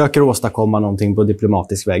försöker åstadkomma någonting på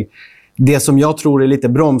diplomatisk väg. Det som jag tror är lite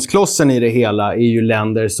bromsklossen i det hela är ju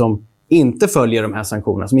länder som inte följer de här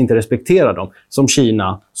sanktionerna, som inte respekterar dem. Som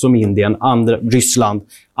Kina, som Indien, Ryssland,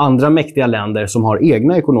 andra mäktiga länder som har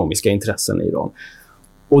egna ekonomiska intressen i Iran.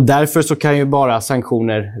 Och därför så kan ju bara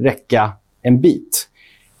sanktioner räcka en bit.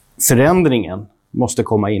 Förändringen måste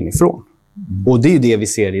komma inifrån. Och det är ju det vi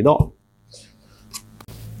ser idag.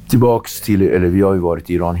 Tillbaks till, eller vi har ju varit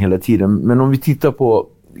i Iran hela tiden, men om vi tittar på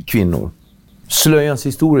kvinnor. Slöjans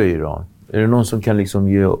historia i Iran. Är det någon som kan liksom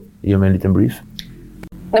ge mig en liten brief?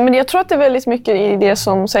 Nej, men jag tror att det är väldigt mycket i det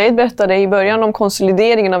som Said berättade i början om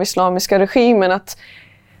konsolideringen av islamiska regimen, att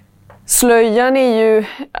slöjan är ju,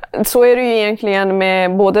 så är det ju egentligen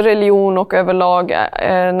med både religion och överlag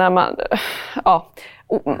när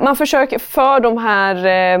man försöker för de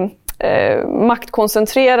här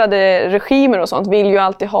maktkoncentrerade regimer och sånt vill ju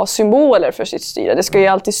alltid ha symboler för sitt styre. Det ska ju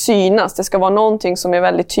alltid synas. Det ska vara någonting som är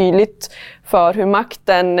väldigt tydligt för hur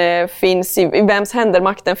makten finns, i vems händer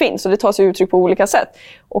makten finns. Och det tar sig uttryck på olika sätt.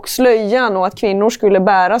 Och slöjan, och att kvinnor skulle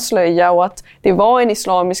bära slöja och att det var en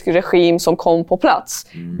islamisk regim som kom på plats.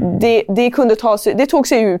 Det tog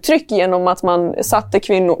sig uttryck genom att man satte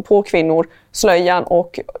på kvinnor slöjan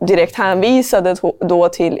och direkt hänvisade då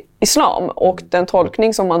till islam och den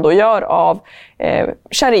tolkning som man då gör av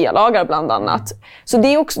sharia-lagar bland annat. Så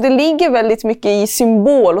det ligger väldigt mycket i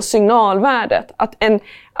symbol- och signalvärdet.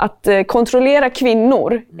 Att kontrollera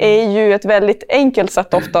kvinnor är ju ett väldigt enkelt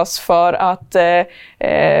sätt oftast för att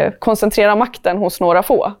koncentrera makten hos några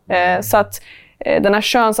få. Så att den här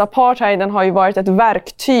könsapartheiden har ju varit ett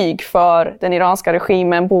verktyg för den iranska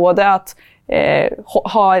regimen, både att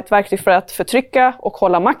ha ett verktyg för att förtrycka och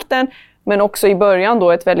hålla makten, men också i början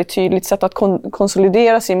då ett väldigt tydligt sätt att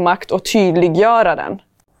konsolidera sin makt och tydliggöra den.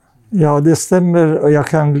 Ja, det stämmer, och jag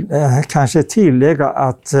kan kanske tillägga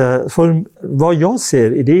att för vad jag ser,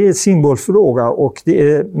 det är en symbolfråga, och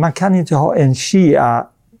man kan inte ha en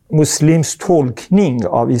shia-muslims tolkning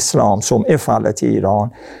av islam som är fallet i Iran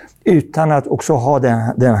utan att också ha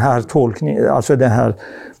den här tolkningen, alltså den här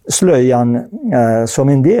slöjan som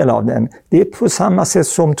en del av den. Det är på samma sätt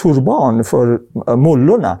som turban för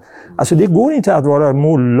mullorna. Alltså det går inte att vara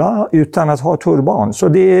mulla utan att ha turban. Så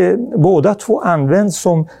båda två används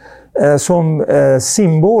som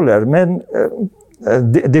symboler, men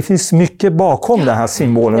det finns mycket bakom den här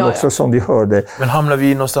symbolen också, som vi hörde. Men hamnar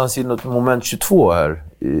vi någonstans i något moment 22 här?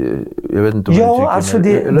 Jag vet inte om alltså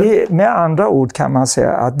med andra ord kan man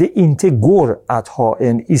säga att det inte går att ha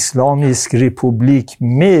en islamisk republik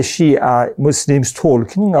med shia-muslims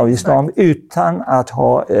tolkning av islam utan att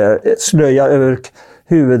ha slöja över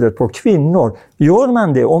huvudet på kvinnor. Gör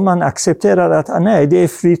man det, om man accepterar att nej, det är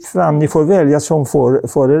fritt fram, ni får välja som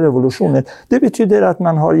före revolutionen, det betyder att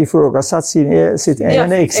man har ifrågasatt sitt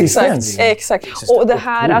egen existens. Exakt. Och det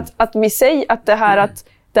här att vi säger att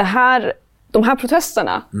de här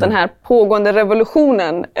protesterna, den här pågående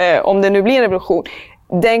revolutionen, om det nu blir en revolution,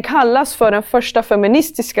 den kallas för den första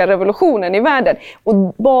feministiska revolutionen i världen.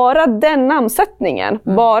 Och bara den namnsättningen,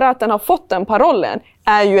 bara att den har fått den parollen,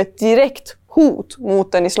 är ju ett direkt hot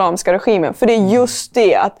mot den islamiska regimen. För det är just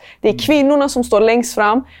det, att det är kvinnorna som står längst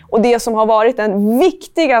fram, och det som har varit den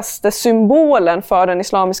viktigaste symbolen för den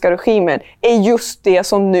islamiska regimen är just det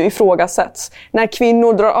som nu ifrågasätts. När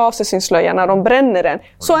kvinnor drar av sig sin slöja, när de bränner den,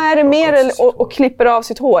 så är det mer och klipper av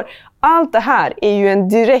sitt hår. Allt det här är ju en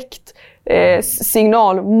direkt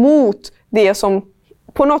signal mot det som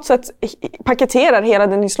på något sätt paketerar hela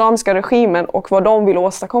den islamiska regimen och vad de vill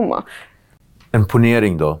åstadkomma. En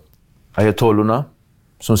ponering då. Ayatollorna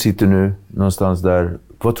som sitter nu någonstans där.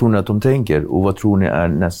 Vad tror ni att de tänker? Och vad tror ni är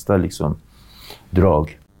nästa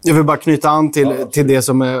drag? Jag vill bara knyta an till det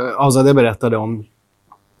som Azadeh berättade om.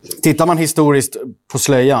 Tittar man historiskt på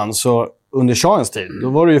slöjan, så under shahens tid, då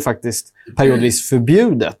var det ju faktiskt periodvis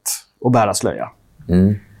förbjudet att bära slöja.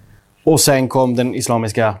 Mm. Och sen kom den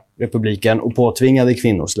islamiska republiken och påtvingade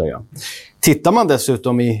kvinnoslöja. Tittar man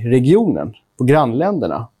dessutom i regionen, på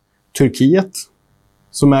grannländerna, Turkiet,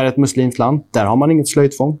 som är ett muslimskt land, där har man inget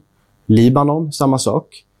slöjtvång. Libanon, samma sak.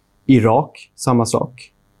 Irak, samma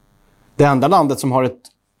sak. Det enda landet som har ett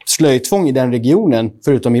slöjtvång i den regionen,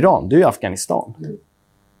 förutom Iran, det är ju Afghanistan.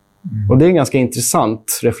 Och det är en ganska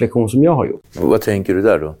intressant reflektion som jag har gjort. Och vad tänker du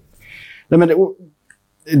där då? Nej, men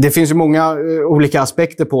det finns ju många olika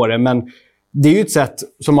aspekter på det, men det är ju ett sätt,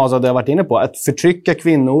 som Azadeh har varit inne på, att förtrycka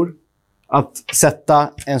kvinnor, att sätta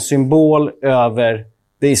en symbol över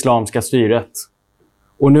det islamska styret.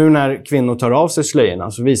 Och nu när kvinnor tar av sig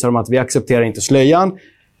slöjorna, så visar de att vi accepterar inte slöjan,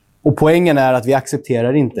 och poängen är att vi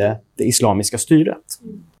accepterar inte det islamiska styret.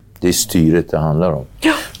 Det är styret det handlar om.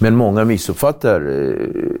 Ja. Men många missuppfattar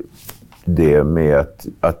det med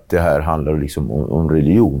att det här handlar liksom om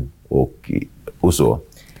religion och så.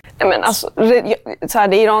 Men alltså,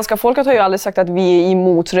 det iranska folket har ju aldrig sagt att vi är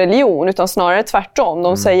emot religion, utan snarare tvärtom.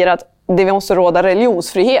 De säger att det måste råda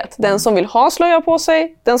religionsfrihet. Den som vill ha slöja på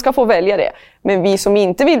sig, den ska få välja det. Men vi som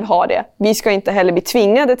inte vill ha det, vi ska inte heller bli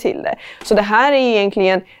tvingade till det. Så det här är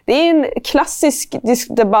egentligen, det är en klassisk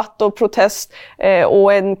debatt och protest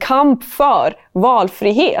och en kamp för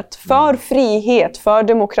valfrihet, för frihet, för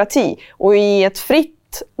demokrati. Och i ett fritt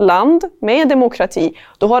land med demokrati,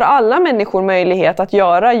 då har alla människor möjlighet att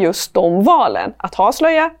göra just de valen. Att ha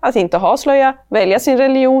slöja, att inte ha slöja, välja sin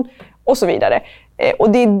religion och så vidare. Och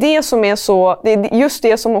det är det som är så, det är just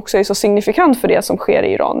det som också är så signifikant för det som sker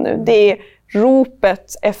i Iran nu. Det är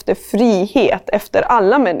ropet efter frihet, efter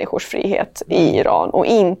alla människors frihet i Iran, och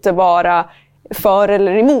inte bara för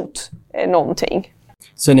eller emot någonting.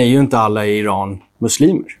 Sen är ju inte alla i Iran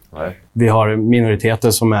muslimer. Nej. Vi har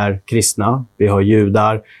minoriteter som är kristna, vi har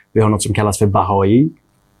judar, vi har något som kallas för Bahai,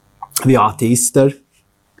 vi har ateister.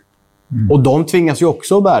 Och de tvingas ju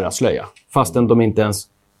också att bära slöja, fastän de inte ens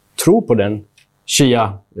tror på den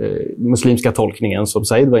muslimska tolkningen som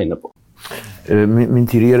Said var inne på. Min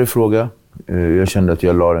tidigare fråga, jag kände att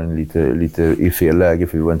jag la den lite i fel läge,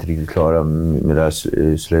 för vi var inte riktigt klara med det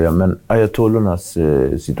här slöja. Men ayatollornas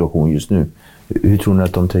situation just nu, hur tror ni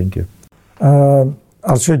att de tänker?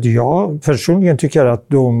 Alltså jag personligen tycker att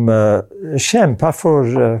de kämpar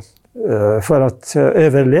för att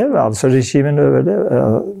överleva, alltså regimen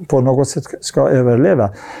på något sätt ska överleva.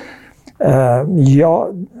 Ja,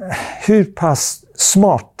 hur pass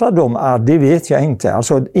smarta de är, det vet jag inte.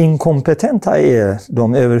 Alltså inkompetenta är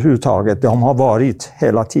de överhuvudtaget. De har varit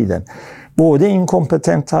hela tiden. Både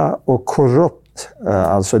inkompetenta och korrupt.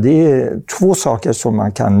 Alltså det är två saker som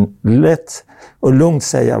man kan lätt och lugnt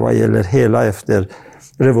säga vad gäller hela efter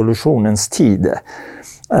revolutionens tid.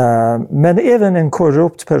 Men även en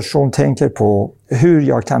korrupt person tänker på hur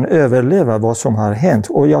jag kan överleva vad som har hänt.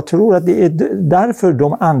 Och jag tror att det är därför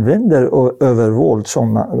de använder övervåld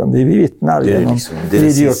som vi vittnar genom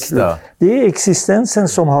videoklipp. Det är existensen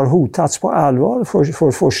som har hotats på allvar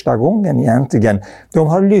för första gången egentligen. De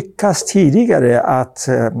har lyckats tidigare att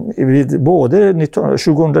både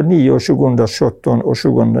 2009 och 2017 och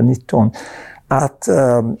 2019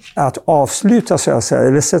 att avsluta, så att säga,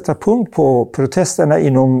 eller sätta punkt på protesterna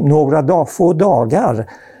inom några få dagar.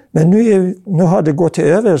 Men nu har det gått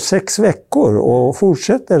över 6 veckor och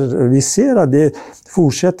fortsätter, vi ser att det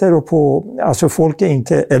fortsätter alltså folk är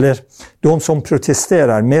inte, eller de som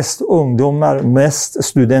protesterar, mest ungdomar, mest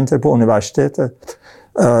studenter på universitetet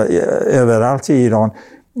överallt i Iran.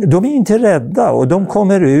 de är inte rädda och de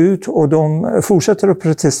kommer ut och de fortsätter att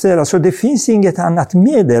protestera. Så det finns inget annat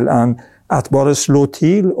medel än att bara slå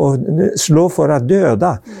till och slå för att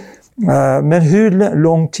döda. Men hur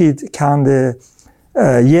lång tid kan det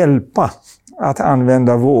hjälpa att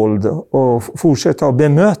använda våld och fortsätta att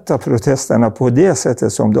bemöta protesterna på det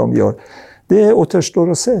sättet som de gör? Det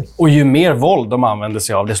återstår att se. Och ju mer våld de använder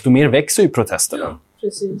sig av, desto mer växer ju protesterna.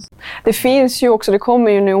 Precis. Det finns ju också, det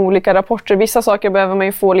kommer ju nu olika rapporter. Vissa saker behöver man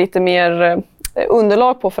ju få lite mer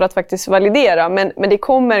underlag på för att faktiskt validera. Men det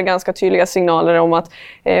kommer ganska tydliga signaler om att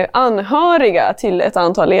anhöriga till ett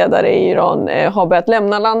antal ledare i Iran har börjat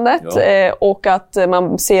lämna landet. Och att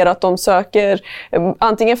man ser att de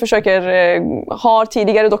antingen har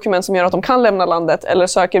tidigare dokument som gör att de kan lämna landet eller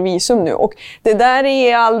söker visum nu. Och det där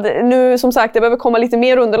är nu, som sagt, det behöver komma lite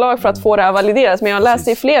mer underlag för att få det här validerat. Men jag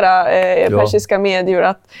läste i flera persiska medier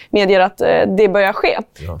att det börjar ske.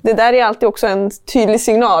 Ja. Det där är alltid också en tydlig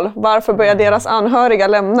signal. Varför börjar deras anhöriga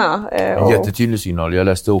lämna? En jättetydlig signal. Jag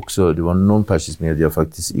läste också, det var någon persisk media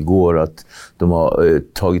faktiskt igår, att de har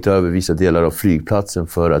tagit över vissa delar av flygplatsen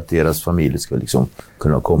för att deras familj ska liksom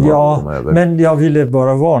kunna komma över. Men jag ville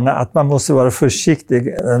bara varna att man måste vara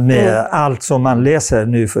försiktig med allt som man läser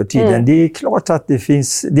nu för tiden. Det är klart att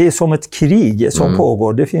det är som ett krig som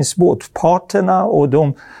pågår. Det finns båtparterna och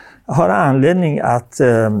de har anledning att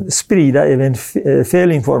sprida även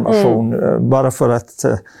fel information bara för att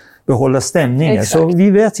behålla stämningen. Exakt. Så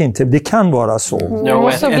vi vet inte, det kan vara så.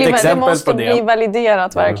 Det måste bli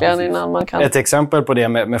validerat verkligen innan man kan. Ett exempel på det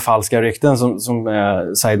med falska rykten som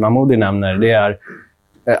Said Mahmoudi nämner, det är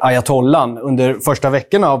ayatollan. Under första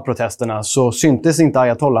veckorna av protesterna så syntes inte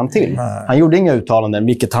ayatollan till. Han gjorde inga uttalanden,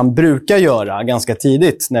 vilket han brukar göra ganska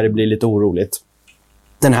tidigt när det blir lite oroligt.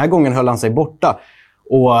 Den här gången höll han sig borta.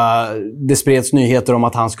 Och det spreds nyheter om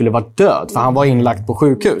att han skulle vara död, för han var inlagt på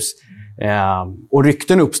sjukhus. Och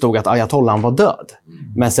rykten uppstod att ayatollan var död.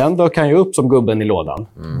 Men sen dök han ju upp som gubben i lådan.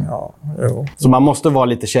 Så man måste vara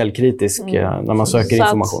lite källkritisk när man söker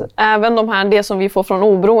information. Även det som vi får från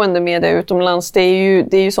oberoende media utomlands, det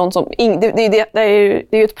är ju sånt som det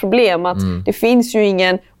är ju ett problem att det finns ju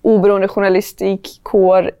ingen oberoende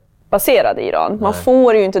journalistikkår baserad i Iran. Man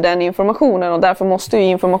får ju inte den informationen och därför måste ju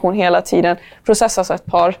information hela tiden processas i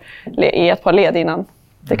ett par led innan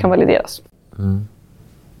det kan valideras.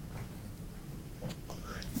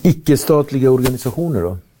 Icke-statliga organisationer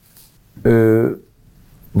då?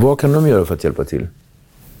 Vad kan de göra för att hjälpa till?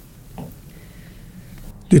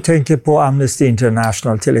 Du tänker på Amnesty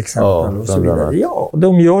International till exempel. Och så vidare. Ja,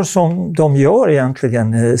 de gör som de gör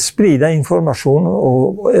egentligen. Sprida information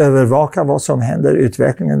och övervaka vad som händer i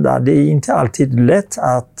utvecklingen där. Det är inte alltid lätt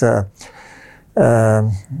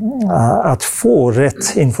att få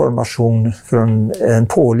rätt information från en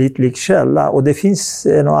pålitlig källa. Och det finns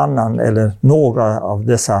en och annan eller några av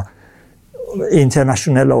dessa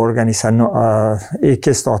internationella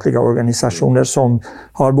icke-statliga organisationer som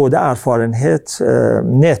har både erfarenhet,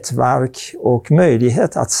 nätverk och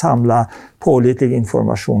möjlighet att samla pålitlig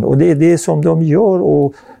information. Och det är det som de gör,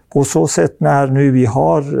 och på så sätt när nu vi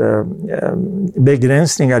har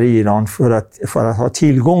begränsningar i Iran för att ha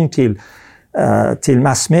tillgång till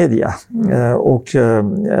massmedia. Och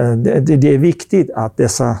det är viktigt att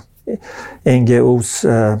dessa NGOs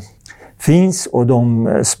finns, och de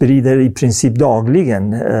sprider i princip dagligen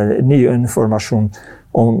ny information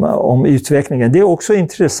om utvecklingen. Det är också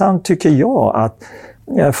intressant, tycker jag, att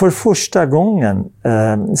för första gången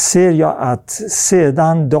ser jag att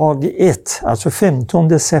sedan dag 1, alltså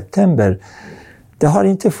 15 september, det har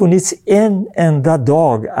inte funnits en enda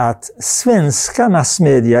dag att svenska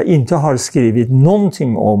massmedia inte har skrivit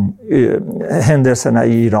någonting om händelserna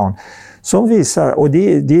i Iran. Som visar, och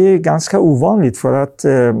det är ganska ovanligt, för att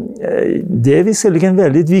det är visserligen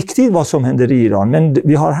väldigt viktigt vad som händer i Iran, men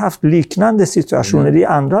vi har haft liknande situationer i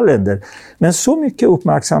andra länder. Men så mycket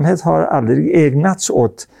uppmärksamhet har aldrig ägnats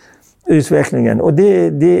åt utvecklingen, och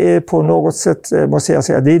det är på något sätt, måste jag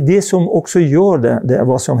säga, det är det som också gör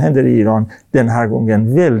vad som händer i Iran den här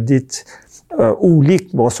gången väldigt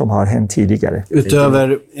olikt vad som har hänt tidigare.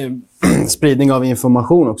 Utöver spridning av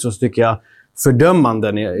information också, så tycker jag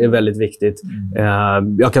fördömanden är väldigt viktigt.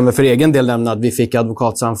 Jag kan väl för egen del nämna att vi fick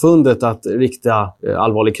advokatsamfundet att rikta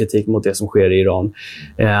allvarlig kritik mot det som sker i Iran.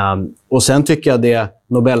 Och sen tycker jag det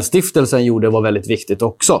Nobelstiftelsen gjorde var väldigt viktigt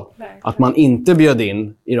också. Att man inte bjöd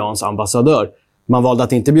in Irans ambassadör. Man valde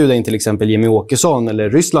att inte bjuda in till exempel Jimmy Åkesson eller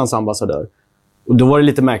Rysslands ambassadör. Och då var det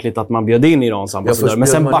lite märkligt att man bjöd in Irans ambassadör. Men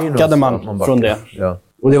sen backade man från det. Ja.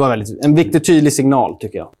 Och det var en viktig tydlig signal,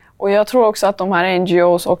 tycker jag. Och jag tror också att de här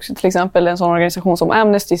NGOs och till exempel en sån organisation som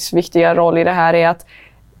Amnestys viktiga roll i det här är att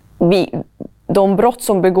de brott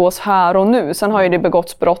som begås här och nu, sen har ju det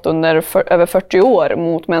begåtts brott under över 40 år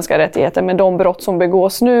mot mänskliga rättigheter, men de brott som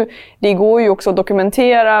begås nu, det går ju också att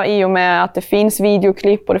dokumentera i och med att det finns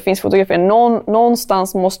videoklipp och det finns fotografier.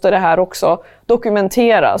 Någonstans måste det här också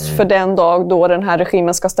dokumenteras för den dag då den här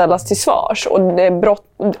regimen ska ställas till svars.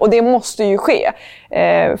 Och det måste ju ske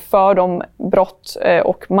för de brott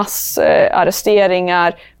och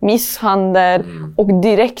massarresteringar, misshandel och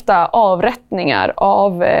direkta avrättningar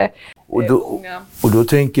av och då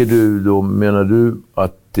tänker du, då menar du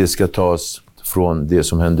att det ska tas från det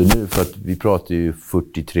som händer nu? För att vi pratar ju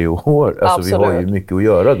 43 år. Alltså Absolut. vi har ju mycket att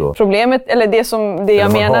göra då. Problemet, eller det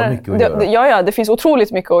jag menar, det finns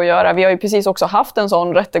otroligt mycket att göra. Vi har ju precis också haft en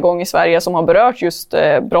sån rättegång i Sverige som har berört just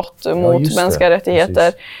brott mot mänskliga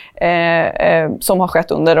rättigheter som har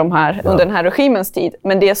skett under den här regimens tid.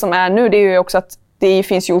 Men det som är nu, det är ju också att det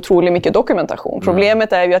finns ju otroligt mycket dokumentation.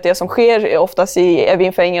 Problemet är ju att det som sker oftast i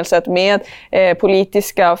Evin-fängelset med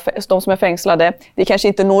de som är fängslade, det kanske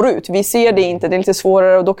inte når ut. Vi ser det inte, det är lite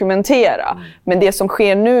svårare att dokumentera. Men det som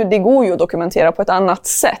sker nu, det går ju att dokumentera på ett annat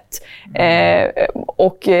sätt.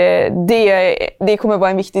 Det kommer vara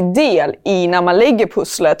en viktig del i när man lägger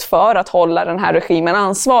pusslet för att hålla den här regimen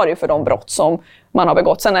ansvarig för de brott som man har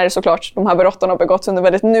begått. Sen är det såklart, de här brotten har begåtts under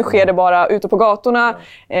väldigt... Nu sker det bara ute på gatorna.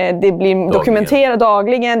 Det blir dokumenterat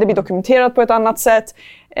dagligen. Det blir dokumenterat på ett annat sätt.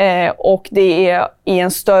 Och det är i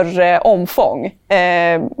en större omfång.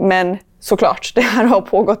 Men såklart, det här har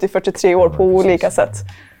pågått i 43 år på olika sätt.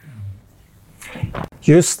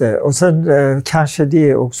 Just det. Och sen kanske det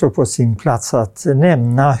är också på sin plats att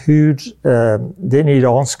nämna hur den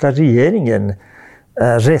iranska regeringen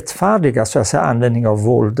rättfärdiga så att säga, användning av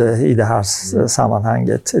våld i det här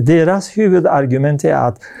sammanhanget. Deras huvudargument är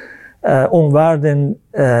att omvärlden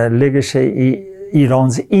lägger sig i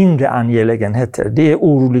Irans inre angelägenheter. Det är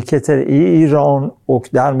oroligheter i Iran och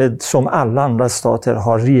därmed som alla andra stater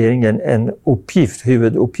har regeringen en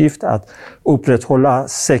huvuduppgift att upprätthålla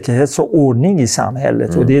säkerhet och ordning i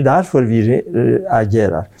samhället och det är därför vi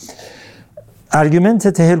agerar.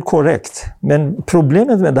 Argumentet är helt korrekt, men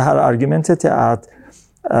problemet med det här argumentet är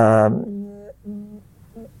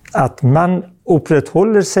att man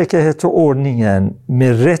upprätthåller säkerhet och ordningen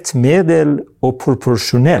med rätt medel och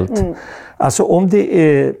proportionellt. Alltså om det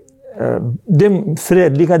är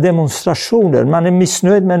fredliga demonstrationer, man är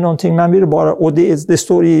missnöjd med någonting, man vill bara, och det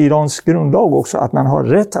står i Irans grundlag också att man har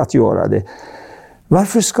rätt att göra det.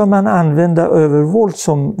 Varför ska man använda övervåld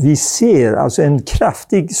som vi ser, alltså en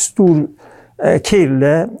kraftig, stor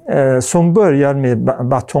kille som börjar med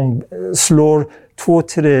batong, slår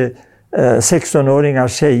 2-3 16-åringar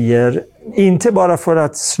tjejer, inte bara för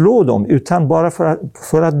att slå dem utan bara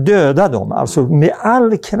för att döda dem, alltså med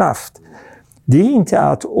all kraft. Det är inte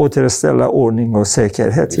att återställa ordning och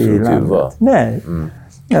säkerhet i landet. Nej.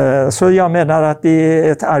 Så jag menar att det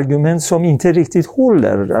är ett argument som inte riktigt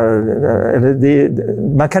håller.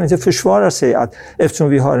 Man kan inte försvara sig att eftersom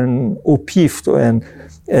vi har en uppgift och en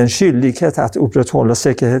skyldighet att upprätthålla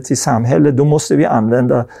säkerhet i samhället, då måste vi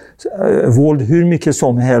använda våld hur mycket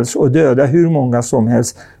som helst och döda hur många som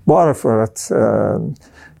helst bara för att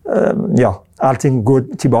allting går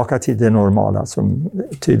tillbaka till det normala som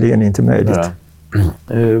tydligen inte är möjligt.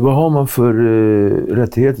 Vad har man för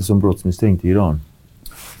rättigheter som brottsmisstänkt i Iran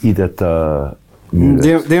i detta?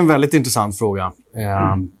 Det är en väldigt intressant fråga.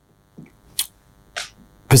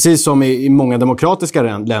 Precis som i många demokratiska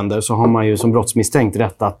länder så har man ju som brottsmisstänkt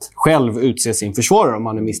rätt att själv utse sin försvarare om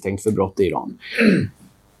man är misstänkt för brott i Iran.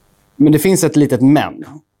 Men det finns ett litet men.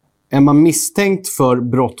 Är man misstänkt för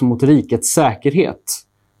brott mot rikets säkerhet,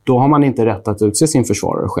 då har man inte rätt att utse sin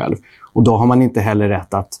försvarare själv. Och då har man inte heller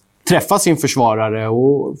rätt att träffa sin försvarare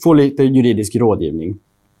och få lite juridisk rådgivning.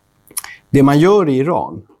 Det man gör i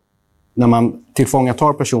Iran, när man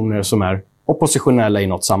tillfångatar personer som är oppositionella i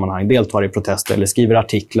något sammanhang, deltar i protester eller skriver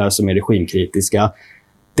artiklar som är regimkritiska,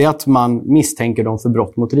 det är att man misstänker dem för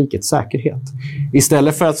brott mot rikets säkerhet.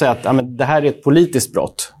 Istället för att säga att det här är ett politiskt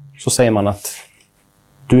brott, så säger man att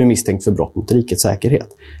du är misstänkt för brott mot rikets säkerhet.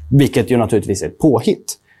 Vilket ju naturligtvis är ett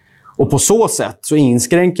påhitt. Och på så sätt så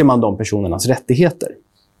inskränker man de personernas rättigheter.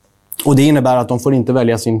 Och det innebär att de får inte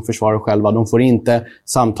välja sin försvarare själva, de får inte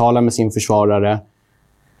samtala med sin försvarare.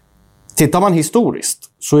 Tittar man historiskt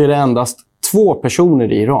så är det endast 2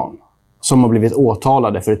 personer i Iran som har blivit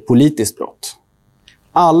åtalade för ett politiskt brott.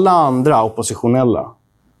 Alla andra oppositionella,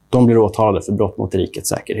 de blir åtalade för brott mot rikets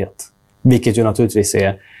säkerhet. Vilket ju naturligtvis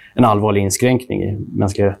är en allvarlig inskränkning i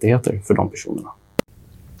mänskliga rättigheter för de personerna.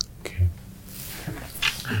 Okay.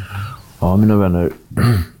 Ja, mina vänner.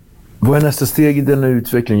 Vad är nästa steg i denna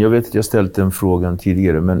utveckling? Jag vet att jag ställt den frågan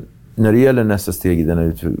tidigare, men När det gäller nästa steg i denna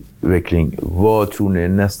utveckling, vad tror ni är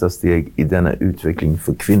nästa steg i denna utveckling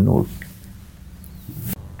för kvinnor?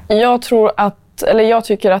 Jag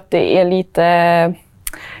tycker att det är lite...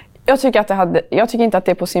 Jag tycker inte att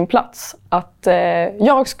det är på sin plats att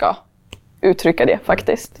jag ska uttrycka det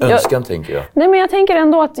faktiskt. Önskan tänker jag. Nej, men jag tänker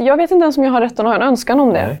ändå att jag vet inte ens om jag har rätten att ha en önskan om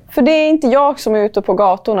det. Nej. För det är inte jag som är ute på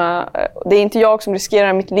gatorna. Det är inte jag som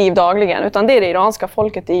riskerar mitt liv dagligen. Utan det är det iranska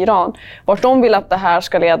folket i Iran. Vart de vill att det här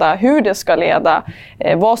ska leda, hur det ska leda,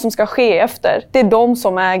 vad som ska ske efter. Det är de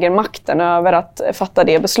som äger makten över att fatta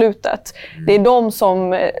det beslutet. Det är de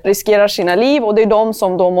som riskerar sina liv och det är de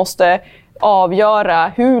som då måste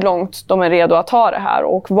avgöra hur långt de är redo att ta det här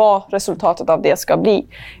och vad resultatet av det ska bli.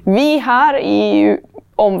 Vi här i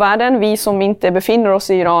omvärlden, vi som inte befinner oss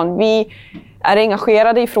i Iran, vi är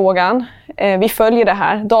engagerade i frågan. Vi följer det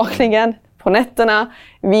här dagligen på nätterna.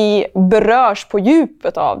 Vi berörs på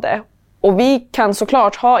djupet av det. Och vi kan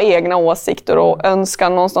såklart ha egna åsikter och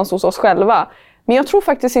önskan någonstans hos oss själva. Men jag tror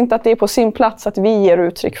faktiskt inte att det är på sin plats att vi ger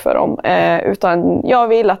uttryck för dem. Utan jag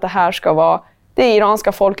vill att det här ska vara det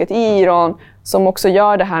iranska folket i Iran som också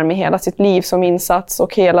gör det här med hela sitt liv som insats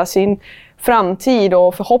och hela sin framtid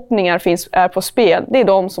och förhoppningar är på spel. Det är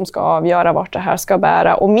de som ska avgöra vart det här ska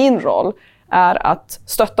bära. Och min roll är att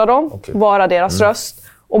stötta dem, vara deras röst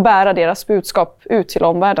och bära deras budskap ut till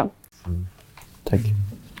omvärlden. Tack.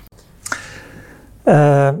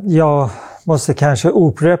 Jag måste kanske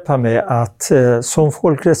upprepa mig att som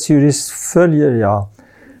folkrättsjurist följer jag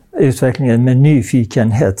utvecklingen med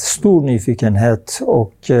nyfikenhet, stor nyfikenhet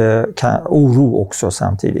och oro också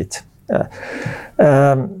samtidigt.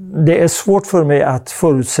 Det är svårt för mig att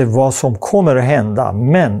förutse vad som kommer att hända,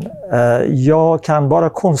 men jag kan bara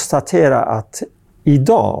konstatera att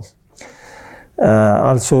idag,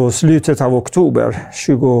 alltså slutet av oktober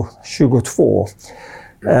 2022,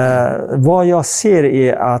 vad jag ser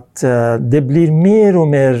är att det blir mer och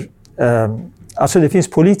mer, alltså det finns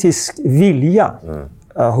politisk vilja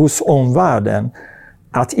hos omvärlden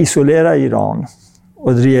att isolera Iran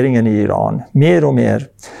och regeringen i Iran mer och mer.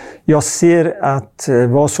 Jag ser att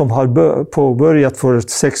vad som har påbörjat för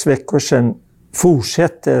 6 veckor sedan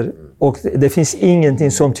fortsätter och det finns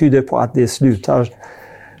ingenting som tyder på att det slutar.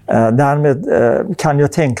 Därmed kan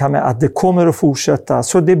jag tänka mig att det kommer att fortsätta.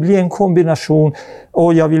 Så det blir en kombination,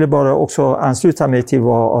 och jag ville bara också ansluta mig till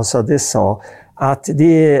vad Azadeh sa, att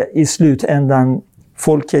det är i slutändan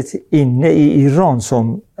folket inne i Iran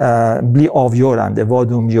som blir avgörande vad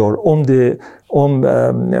de gör.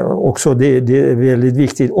 Också det är väldigt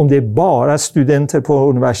viktigt, om det är bara studenter på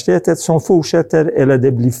universitetet som fortsätter eller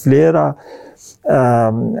det blir flera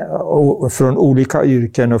från olika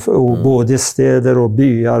yrken och både städer och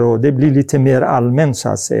byar, och det blir lite mer allmänt så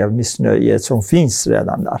att säga missnöjet som finns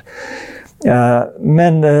redan där.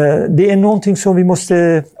 Men det är någonting som vi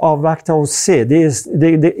måste avvakta och se.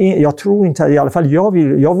 Jag tror inte, i alla fall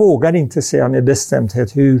jag vågar inte säga med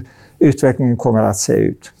bestämdhet hur utvecklingen kommer att se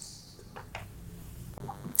ut.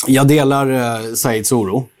 Jag delar Saids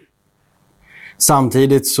oro.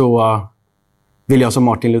 Samtidigt så vill jag som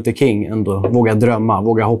Martin Luther King ändå våga drömma,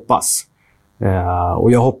 våga hoppas.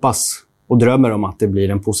 Och jag hoppas och drömmer om att det blir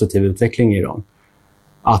en positiv utveckling i Iran.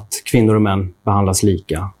 Att kvinnor och män behandlas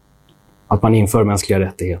lika. Att man inför mänskliga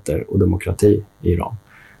rättigheter och demokrati i Iran.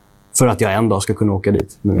 För att jag en dag ska kunna åka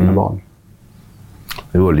dit med mina barn.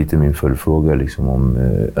 Det var lite min följdfråga liksom, om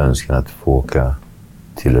önskan att få åka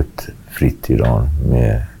till ett fritt Iran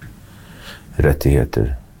med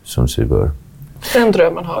rättigheter som sig bör. Den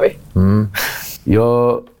drömmen har vi.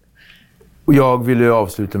 Jag ville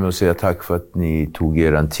avsluta med att säga tack för att ni tog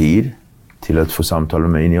er tid till att få samtala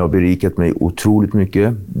med mig. Ni har berikat mig otroligt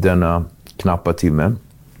mycket denna knappa timme.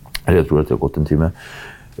 Jag tror att det har gått en timme.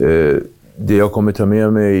 Det jag kommer ta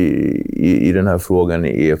med mig i den här frågan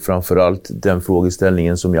är framförallt den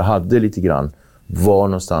frågeställningen som jag hade lite grann. Var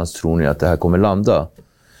någonstans tror ni att det här kommer landa?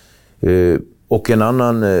 Och en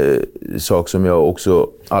annan sak som jag också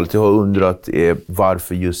alltid har undrat är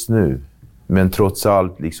varför just nu? Men trots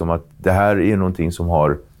allt liksom att det här är någonting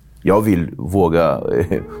som jag vill våga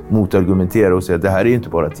motargumentera och säga att det här är inte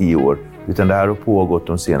bara 10 år, utan det här har pågått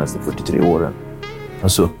de senaste 43 åren.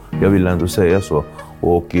 Alltså, jag vill ändå säga så.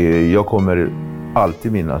 Och jag kommer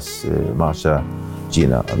alltid minnas Mahsa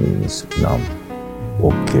Jina Aminis namn.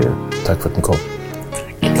 Och tack för att ni kom.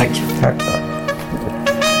 Tack.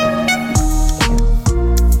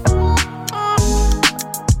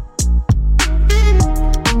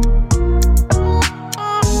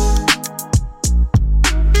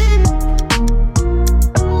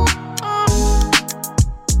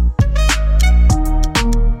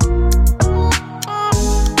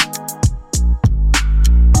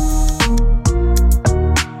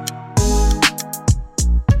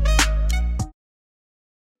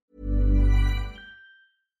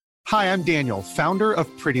 Hi, I'm Daniel, founder of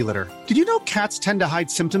Pretty Litter. Did you know cats tend to hide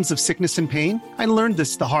symptoms of sickness and pain? I learned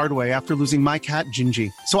this the hard way after losing my cat, Gingy.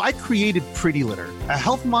 So I created Pretty Litter, a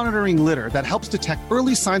health monitoring litter that helps detect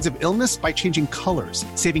early signs of illness by changing colors,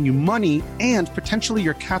 saving you money and potentially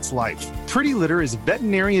your cat's life. Pretty Litter is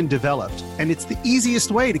veterinarian developed, and it's the easiest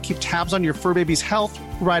way to keep tabs on your fur baby's health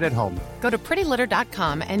right at home. Go to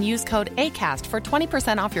prettylitter.com and use code ACAST for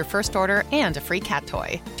 20% off your first order and a free cat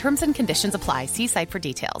toy. Terms and conditions apply. See site for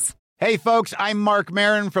details. Hey, folks, I'm Mark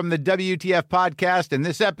Maron from the WTF Podcast, and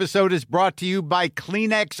this episode is brought to you by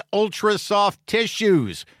Kleenex Ultra Soft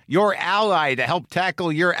Tissues, your ally to help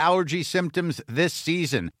tackle your allergy symptoms this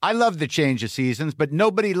season. I love the change of seasons, but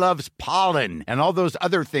nobody loves pollen and all those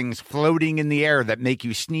other things floating in the air that make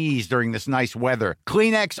you sneeze during this nice weather.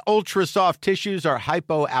 Kleenex Ultra Soft Tissues are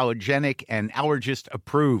hypoallergenic and allergist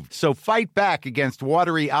approved, so fight back against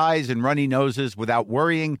watery eyes and runny noses without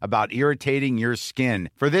worrying about irritating your skin.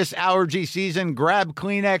 For this allergy season, grab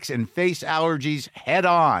Kleenex and face allergies head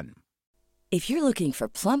on. If you're looking for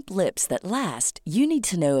plump lips that last, you need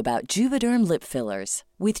to know about Juvederm lip fillers.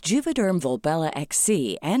 With Juvederm Volbella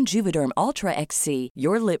XC and Juvederm Ultra XC,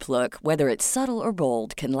 your lip look, whether it's subtle or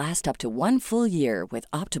bold, can last up to 1 full year with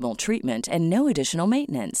optimal treatment and no additional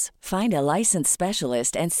maintenance. Find a licensed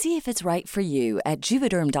specialist and see if it's right for you at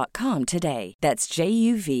Juvederm.com today. That's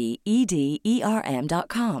JUVEDERM.com.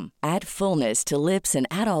 Add fullness to lips in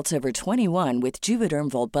adults over 21 with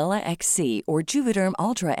Juvederm Volbella XC or Juvederm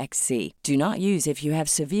Ultra XC. Do not use if you have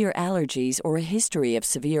severe allergies or a history of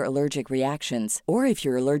severe allergic reactions, or if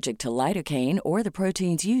you're allergic to lidocaine or the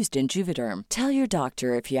proteins used in Juvederm. Tell your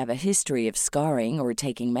doctor if you have a history of scarring or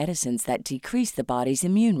taking medicines that decrease the body's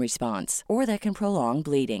immune response or that can prolong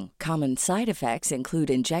bleeding. Common side effects include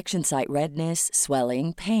injection site redness,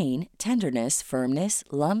 swelling, pain, tenderness, firmness,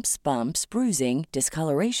 lumps, bumps, bruising,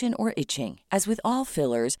 discoloration, or itching. As with all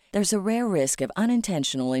fillers, there's a rare risk of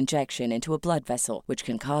unintentional injection into a blood vessel, which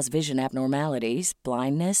can cause vision abnormalities,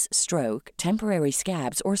 blindness, stroke, temporary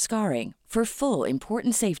scabs, or scarring. For full,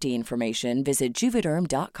 important safety information, visit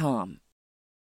Juvederm.com.